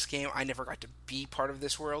play this game. I never got to be part of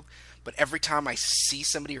this world. But every time I see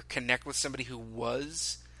somebody or connect with somebody who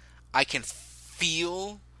was, I can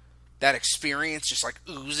feel that experience just like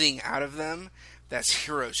oozing out of them. That's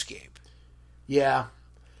Heroescape. Yeah.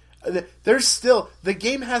 There's still, the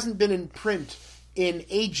game hasn't been in print in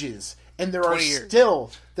ages. And there are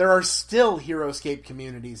still Heroescape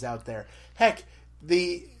communities out there. Heck,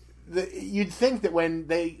 you'd think that when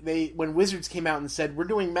when Wizards came out and said we're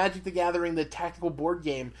doing Magic the Gathering, the tactical board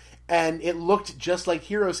game, and it looked just like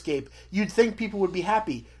Heroescape, you'd think people would be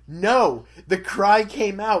happy. No, the cry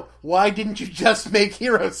came out. Why didn't you just make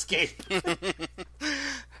Heroescape?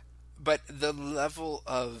 But the level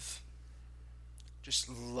of just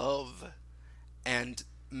love and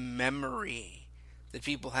memory that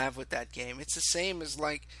people have with that game, it's the same as,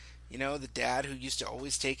 like, the dad who used to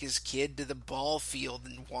always take his kid to the ball field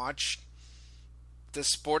and watch the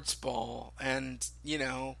sports ball, and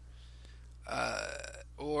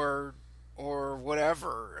or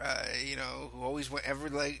whatever, who always went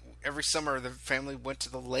every summer. The family went to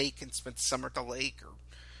the lake and spent the summer at the lake, or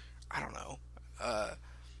I don't know.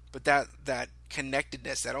 But that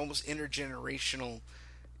connectedness, that almost intergenerational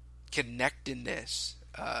connectedness.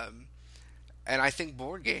 And I think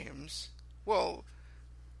board games, well,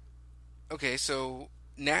 okay, so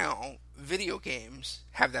now video games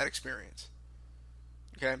have that experience.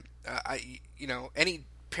 Okay, any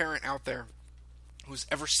parent out there who's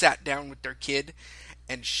ever sat down with their kid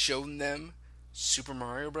and shown them Super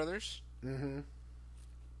Mario Brothers, mm-hmm.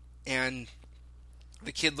 and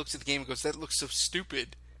the kid looks at the game and goes, "That looks so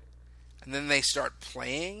stupid," and then they start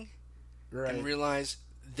playing, right, and realize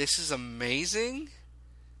this is amazing.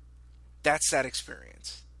 That's that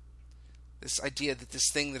experience. This idea that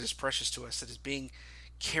this thing that is precious to us, that is being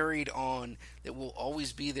carried on, that will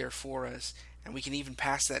always be there for us, and we can even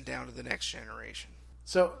pass that down to the next generation.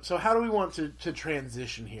 So how do we want to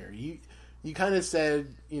transition here? You kind of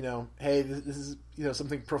said, hey, this is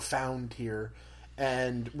something profound here,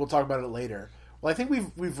 and we'll talk about it later. Well, I think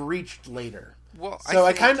we've reached later. Well, so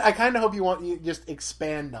I kind of hope you just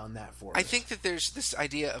expand on that for us. I think that there's this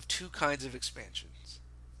idea of two kinds of expansions.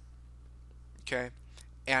 Okay,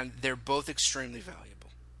 And they're both extremely valuable.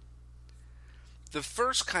 The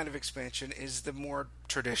first kind of expansion is the more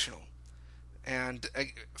traditional and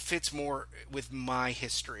fits more with my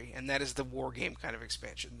history, and that is the war game kind of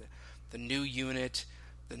expansion. The new unit,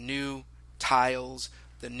 the new tiles,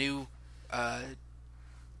 the new what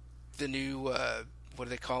do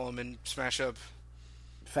they call them in Smash Up?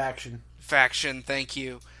 Faction, thank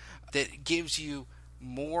you. That gives you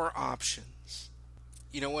more options.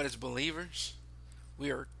 You know what, as believers,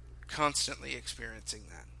 we are constantly experiencing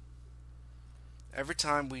that. Every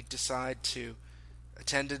time we decide to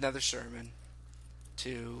attend another sermon,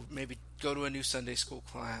 to maybe go to a new Sunday school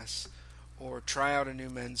class, or try out a new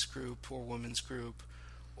men's group or women's group,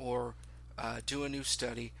 or do a new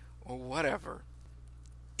study, or whatever,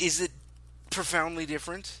 is it profoundly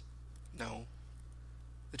different? No.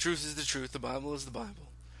 The truth is the truth. The Bible is the Bible.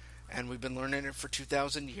 And we've been learning it for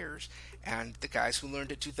 2,000 years. And the guys who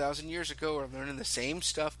learned it 2,000 years ago are learning the same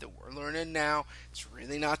stuff that we're learning now. It's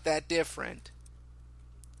really not that different.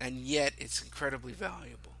 And yet, it's incredibly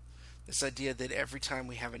valuable. This idea that every time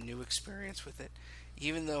we have a new experience with it,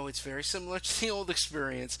 even though it's very similar to the old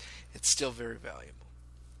experience, it's still very valuable.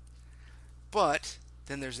 But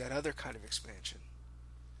then there's that other kind of expansion.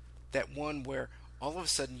 That one where all of a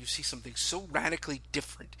sudden you see something so radically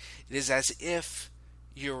different. It is as if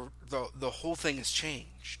the whole thing has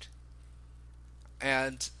changed.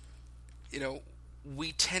 And,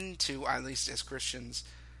 we tend to, at least as Christians,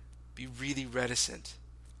 be really reticent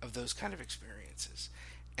of those kind of experiences.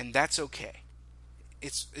 And that's okay.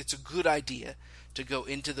 It's a good idea to go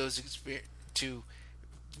into those to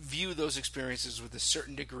view those experiences with a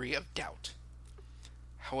certain degree of doubt.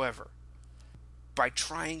 However, by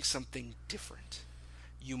trying something different,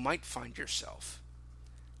 you might find yourself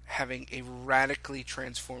having a radically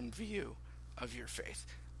transformed view of your faith.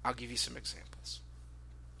 I'll give you some examples.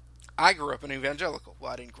 I grew up an evangelical.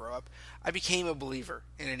 Well, I didn't grow up. I became a believer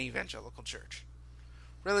in an evangelical church.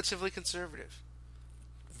 Relatively conservative.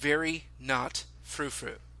 Very not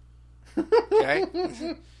frou-frou. Okay?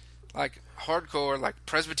 Like hardcore, like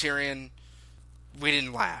Presbyterian, we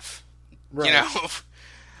didn't laugh. Right.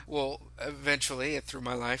 Well, eventually, through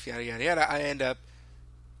my life, yada, yada, yada, I end up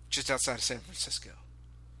just outside of San Francisco.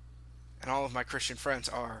 And all of my Christian friends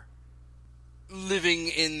are living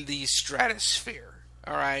in the stratosphere.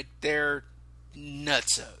 All right? They're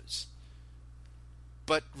nutsos.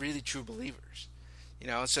 But really true believers.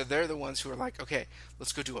 So they're the ones who are like, okay,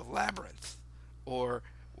 let's go do a labyrinth. Or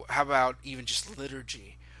how about even just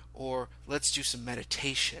liturgy? Or let's do some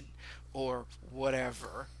meditation. Or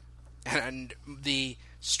whatever. And the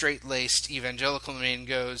straight-laced evangelical man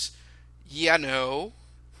goes, yeah, no.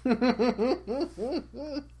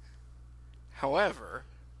 However,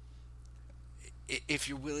 if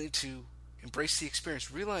you're willing to embrace the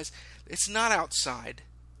experience, realize it's not outside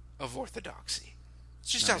of orthodoxy.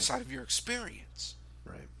 It's just outside of your experience.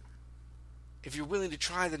 Right. If you're willing to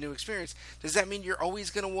try the new experience, does that mean you're always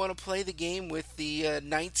going to want to play the game with the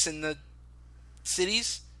knights and the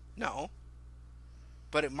cities? No.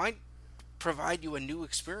 But it might provide you a new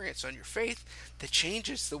experience on your faith that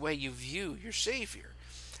changes the way you view your Savior.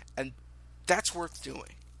 And that's worth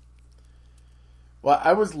doing. Well,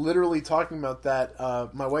 I was literally talking about that.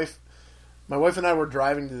 My wife and I were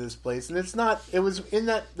driving to this place, and it was in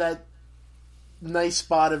that nice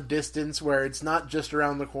spot of distance where it's not just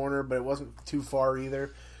around the corner, but it wasn't too far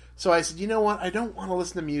either. So I said, you know what? I don't want to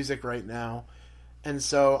listen to music right now. And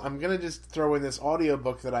so I'm going to just throw in this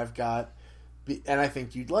audiobook that I've got, and I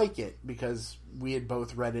think you'd like it, because we had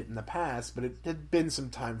both read it in the past, but it had been some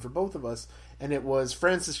time for both of us, and it was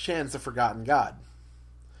Francis Chan's The Forgotten God.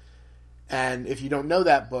 And if you don't know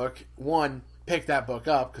that book, one, pick that book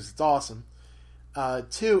up, because it's awesome.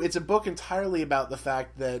 Two, it's a book entirely about the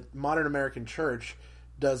fact that modern American church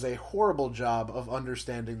does a horrible job of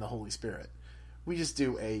understanding the Holy Spirit. We just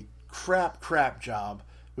do a crap job.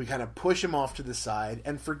 We kind of push him off to the side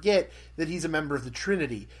and forget that he's a member of the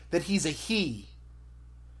Trinity, that he's a he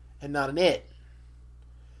and not an it.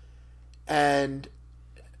 And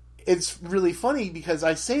it's really funny because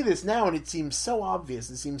I say this now and it seems so obvious,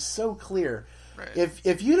 it seems so clear. Right.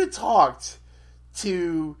 If you'd have talked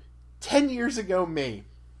to 10 years ago me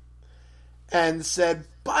and said,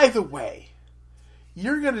 by the way,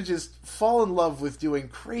 you're going to just fall in love with doing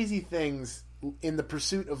crazy things in the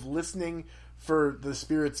pursuit of listening for the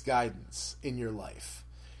Spirit's guidance in your life.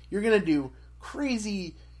 You're going to do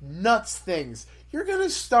crazy, nuts things. You're going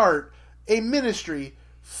to start a ministry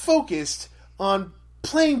focused on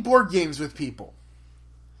playing board games with people.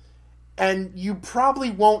 And you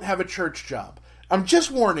probably won't have a church job. I'm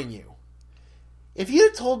just warning you. If you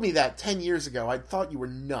had told me that 10 years ago, I'd thought you were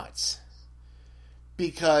nuts.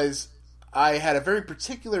 because I had a very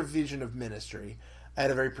particular vision of ministry. I had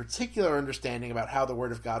a very particular understanding about how the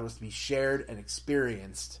Word of God was to be shared and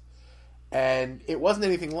experienced. And it wasn't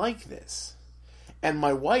anything like this. And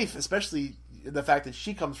my wife, especially the fact that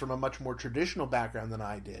she comes from a much more traditional background than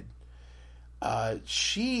I did,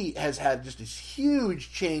 she has had just this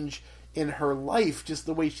huge change in her life, just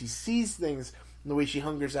the way she sees things and the way she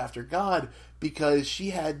hungers after God, because she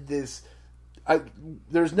had this,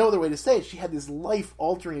 there's no other way to say it, she had this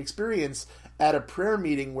life-altering experience at a prayer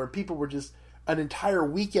meeting where people were just, an entire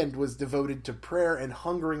weekend was devoted to prayer and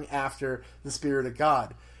hungering after the Spirit of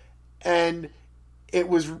God. And it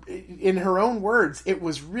was, in her own words, it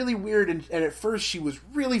was really weird, and at first she was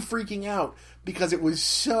really freaking out because it was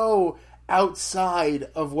so outside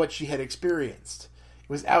of what she had experienced. It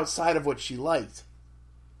was outside of what she liked.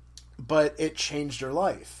 But it changed her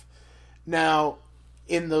life. Now,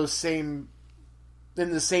 in the same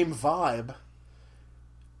vibe,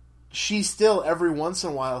 she still every once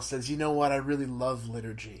in a while says, you know what, I really love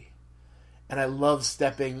liturgy. And I love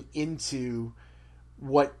stepping into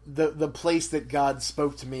what the place that God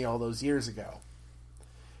spoke to me all those years ago.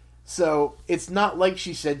 So it's not like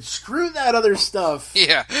she said, screw that other stuff.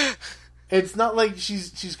 Yeah. It's not like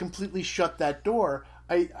she's completely shut that door.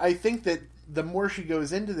 I think that the more she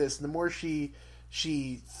goes into this, the more she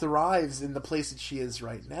thrives in the place that she is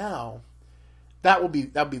right now, that'll be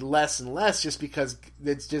less and less, just because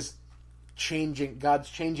it's just changing. God's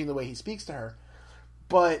changing the way He speaks to her.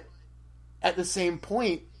 But at the same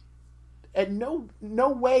point, at no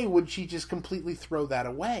way would she just completely throw that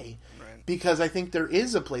away, right? Because I think there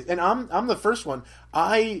is a place, and I'm the first one.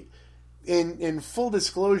 In full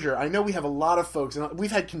disclosure, I know we have a lot of folks, and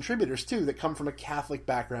we've had contributors too that come from a Catholic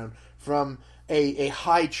background, from a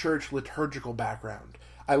high church liturgical background.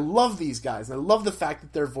 I love these guys, and I love the fact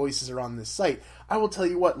that their voices are on this site. I will tell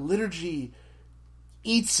you what, liturgy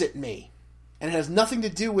eats at me, and it has nothing to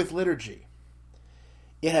do with liturgy.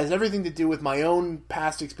 It has everything to do with my own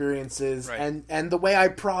past experiences, right, and the way I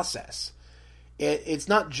process. It's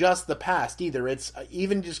not just the past either. It's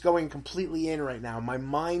even just going completely in right now. My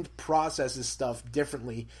mind processes stuff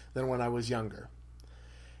differently than when I was younger.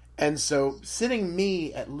 And so sitting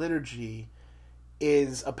me at liturgy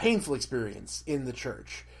is a painful experience in the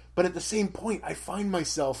church. But at the same point, I find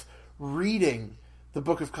myself reading the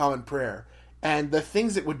Book of Common Prayer. And the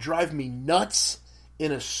things that would drive me nuts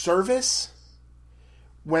in a service,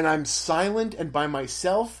 when I'm silent and by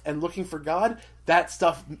myself and looking for God, that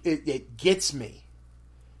stuff, it gets me.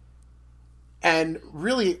 And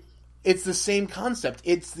really, it's the same concept.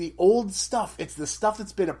 It's the old stuff. It's the stuff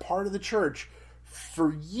that's been a part of the church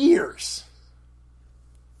for years.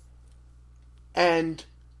 And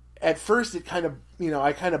at first, it kind of,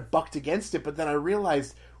 I kind of bucked against it, but then I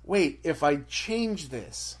realized, wait, if I change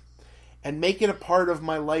this and make it a part of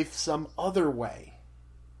my life some other way,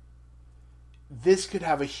 this could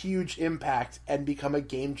have a huge impact and become a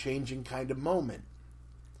game-changing kind of moment.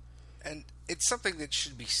 And it's something that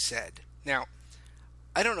should be said. Now,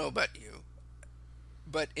 I don't know about you,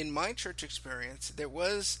 but in my church experience, there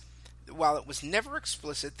was, while it was never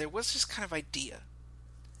explicit, there was this kind of idea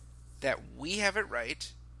that we have it right.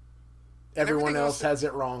 Everyone else has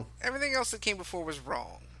it wrong. Everything else that came before was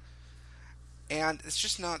wrong. And it's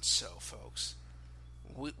just not so, folks.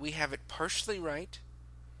 We have it partially right,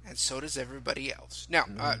 and so does everybody else. Now,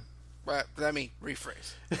 let me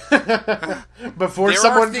rephrase. Before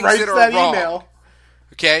someone writes that email.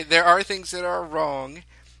 Okay, there are things that are wrong.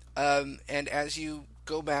 And as you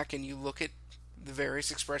go back and you look at the various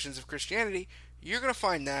expressions of Christianity, you're going to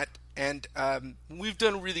find that. And we've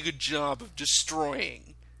done a really good job of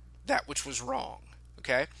destroying that which was wrong.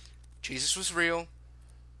 Okay? Jesus was real.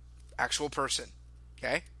 Actual person.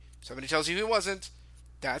 Okay? Somebody tells you he wasn't.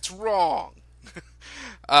 That's wrong.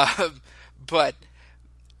 But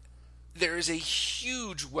there is a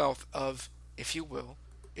huge wealth of, if you will,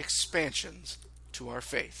 expansions to our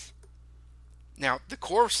faith. Now, the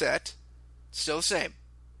core set, still the same.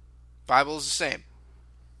 Bible is the same.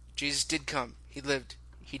 Jesus did come. He lived.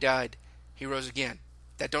 He died. He rose again.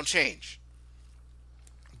 That don't change.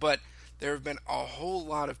 But there have been a whole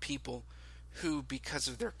lot of people who, because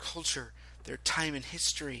of their culture, their time in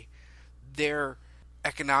history, their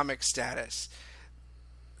economic status,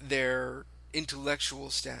 their intellectual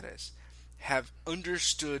status, have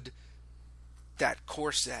understood that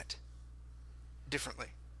core set differently.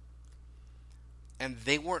 And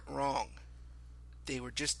they weren't wrong. They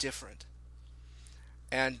were just different.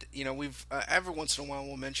 And, we've, every once in a while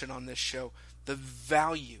we'll mention on this show the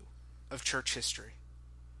value of church history.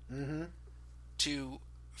 Mm-hmm. To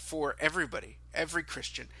for everybody, every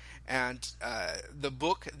Christian. And the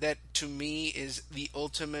book that, to me, is the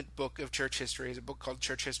ultimate book of church history is a book called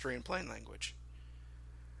Church History in Plain Language.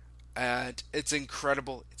 And it's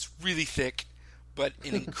incredible. It's really thick, but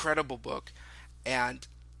an incredible book. And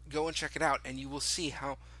go and check it out, and you will see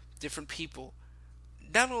how different people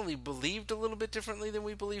not only believed a little bit differently than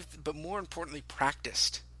we believed, but more importantly,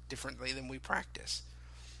 practiced differently than we practice.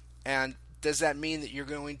 And does that mean that you're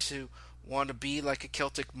going to want to be like a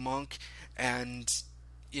Celtic monk and,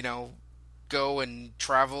 go and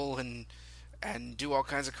travel and do all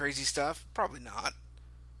kinds of crazy stuff? Probably not.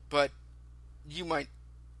 But you might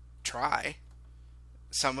try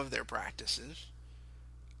some of their practices,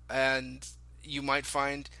 and you might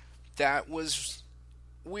find that was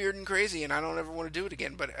weird and crazy and I don't ever want to do it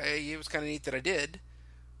again, but it was kind of neat that I did.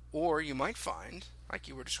 Or you might find, like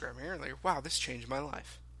you were describing earlier, wow, this changed my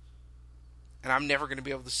life, and I'm never going to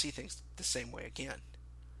be able to see things the same way again.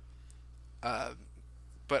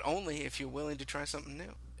 But only if you're willing to try something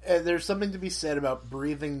new. There's something to be said about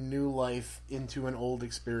breathing new life into an old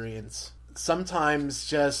experience. Sometimes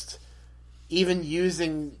just even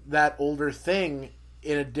using that older thing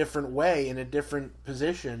in a different way, in a different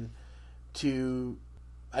position to...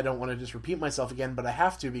 I don't want to just repeat myself again, but I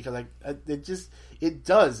have to because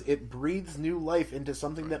it breathes new life into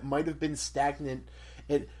something that might have been stagnant.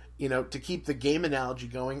 To keep the game analogy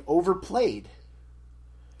going, overplayed.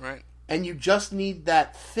 Right. And you just need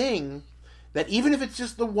that thing that, even if it's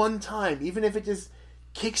just the one time, even if it just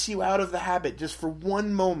kicks you out of the habit just for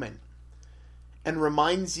one moment and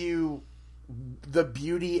reminds you the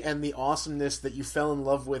beauty and the awesomeness that you fell in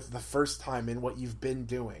love with the first time in what you've been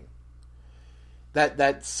doing.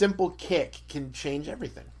 That simple kick can change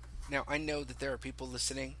everything. Now, I know that there are people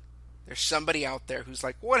listening. There's somebody out there who's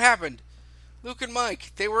like, what happened? Luke and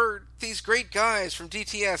Mike, they were these great guys from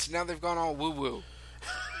DTS, and now they've gone all woo-woo.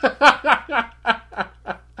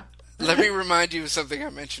 Let me remind you of something I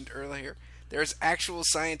mentioned earlier. There's actual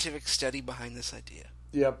scientific study behind this idea.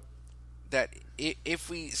 Yep. That if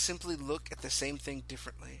we simply look at the same thing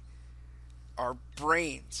differently, our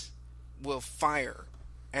brains will fire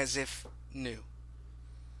as if new.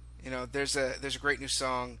 There's a great new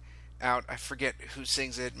song out. I forget who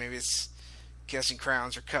sings it. Maybe it's Casting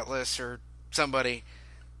Crowns or Cutlass or somebody.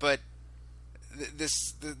 But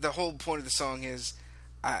the whole point of the song is,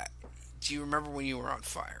 do you remember when you were on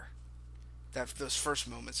fire? Those first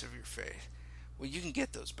moments of your faith. Well, you can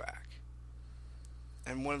get those back.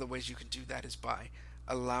 And one of the ways you can do that is by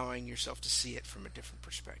allowing yourself to see it from a different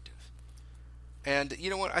perspective. And you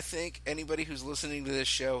know what? I think anybody who's listening to this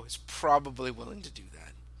show is probably willing to do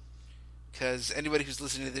that. Because anybody who's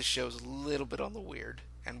listening to this show is a little bit on the weird.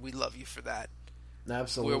 And we love you for that.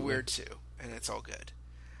 Absolutely. We're weird too. And it's all good.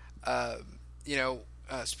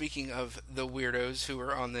 Speaking of the weirdos who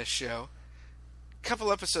are on this show, a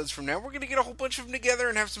couple episodes from now, we're going to get a whole bunch of them together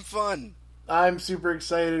and have some fun. I'm super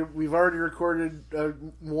excited. We've already recorded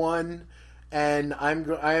one, and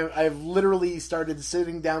I've literally started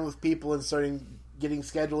sitting down with people and getting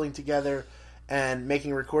scheduling together and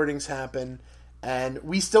making recordings happen. And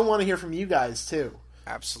we still want to hear from you guys too.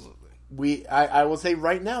 Absolutely. I will say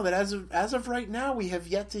right now that as of right now, we have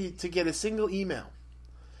yet to get a single email,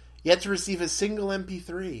 yet to receive a single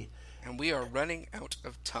MP3. And we are running out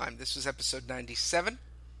of time. This was episode 97.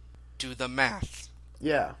 Do the math.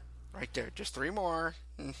 Yeah. Right there. Just 3 more.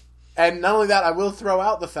 And not only that, I will throw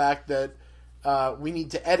out the fact that we need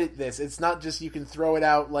to edit this. It's not just you can throw it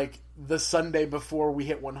out like the Sunday before we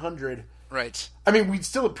hit 100. Right. I mean, we'd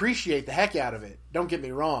still appreciate the heck out of it. Don't get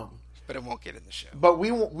me wrong. But it won't get in the show. But we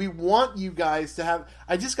want you guys to have...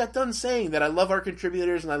 I just got done saying that I love our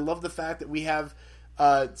contributors, and I love the fact that we have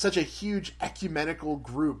such a huge ecumenical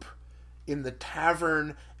group in the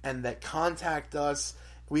tavern and that contact us.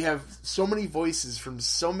 We have so many voices from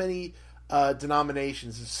so many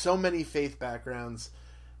denominations and so many faith backgrounds,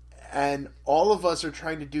 and all of us are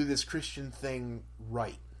trying to do this Christian thing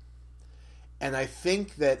right. And I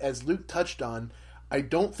think that, as Luke touched on, I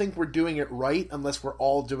don't think we're doing it right unless we're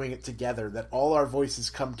all doing it together, that all our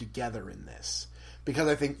voices come together in this. Because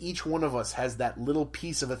I think each one of us has that little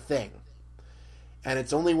piece of a thing. And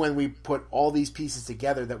it's only when we put all these pieces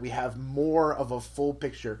together that we have more of a full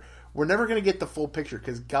picture. We're never going to get the full picture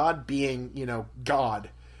because God being,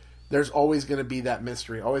 God, there's always going to be that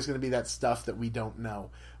mystery, always going to be that stuff that we don't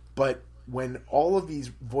know. But when all of these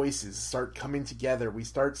voices start coming together, we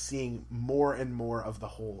start seeing more and more of the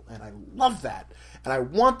whole. And I love that. And I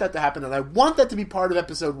want that to happen. And I want that to be part of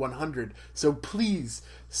episode 100. So please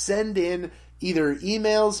send in either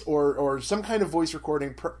emails or some kind of voice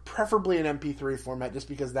recording, preferably in MP3 format, just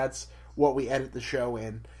because that's what we edit the show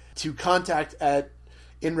in, to contact at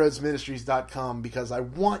inroadsministries.com, because I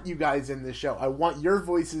want you guys in this show. I want your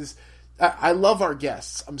voices. I love our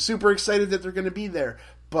guests. I'm super excited that they're going to be there.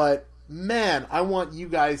 But, man, I want you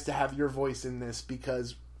guys to have your voice in this,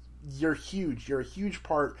 because you're huge. You're a huge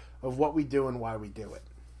part of what we do and why we do it.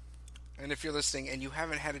 And if you're listening and you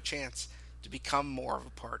haven't had a chance to become more of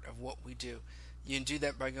a part of what we do, you can do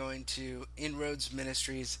that by going to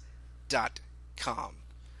inroadsministries.com.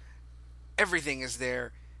 Everything is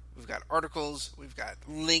there. We've got articles, we've got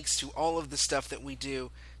links to all of the stuff that we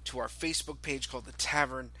do, to our Facebook page called The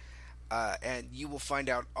Tavern, and you will find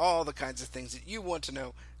out all the kinds of things that you want to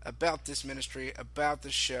know about this ministry, about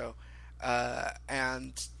this show,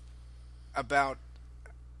 and about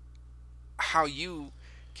how you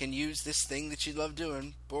can use this thing that you love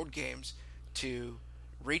doing, board games, to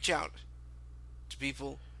reach out to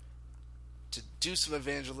people, to do some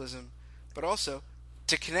evangelism, but also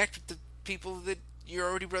to connect with the people that you're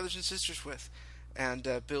already brothers and sisters with, and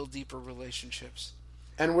build deeper relationships.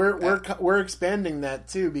 And we're expanding that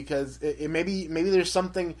too, because maybe there's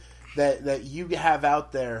something that you have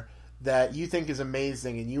out there that you think is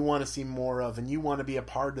amazing and you want to see more of, and you want to be a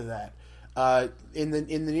part of that. In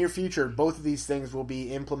the near future, both of these things will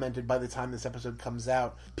be implemented by the time this episode comes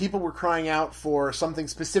out. People were crying out for something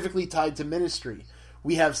specifically tied to ministry.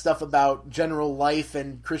 We have stuff about general life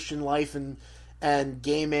and Christian life and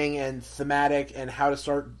gaming and thematic and how to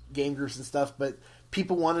start game groups and stuff, but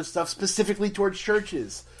people wanted stuff specifically towards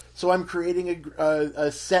churches. So I'm creating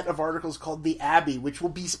a set of articles called The Abbey, which will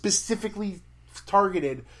be specifically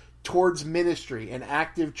targeted towards ministry and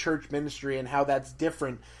active church ministry, and how that's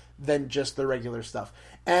different than just the regular stuff.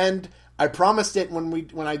 And I promised it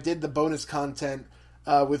when I did the bonus content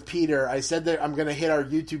with Peter. I said that I'm going to hit our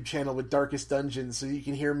YouTube channel with Darkest Dungeons, so you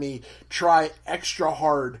can hear me try extra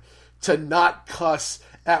hard to not cuss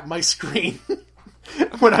at my screen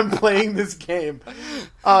when I'm playing this game.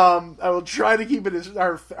 I will try to keep it as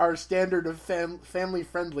our standard of family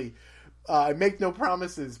friendly. I make no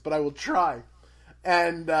promises, but I will try.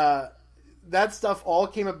 And that stuff all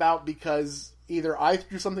came about because either I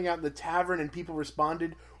threw something out in the tavern and people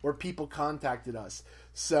responded, or people contacted us.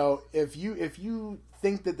 So if you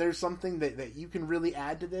think that there's something that you can really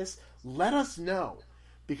add to this, let us know,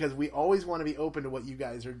 because we always want to be open to what you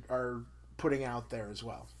guys are putting out there as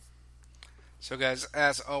well. So guys,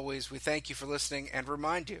 as always, we thank you for listening and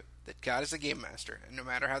remind you that God is a game master, and no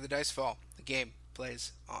matter how the dice fall, the game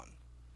plays on.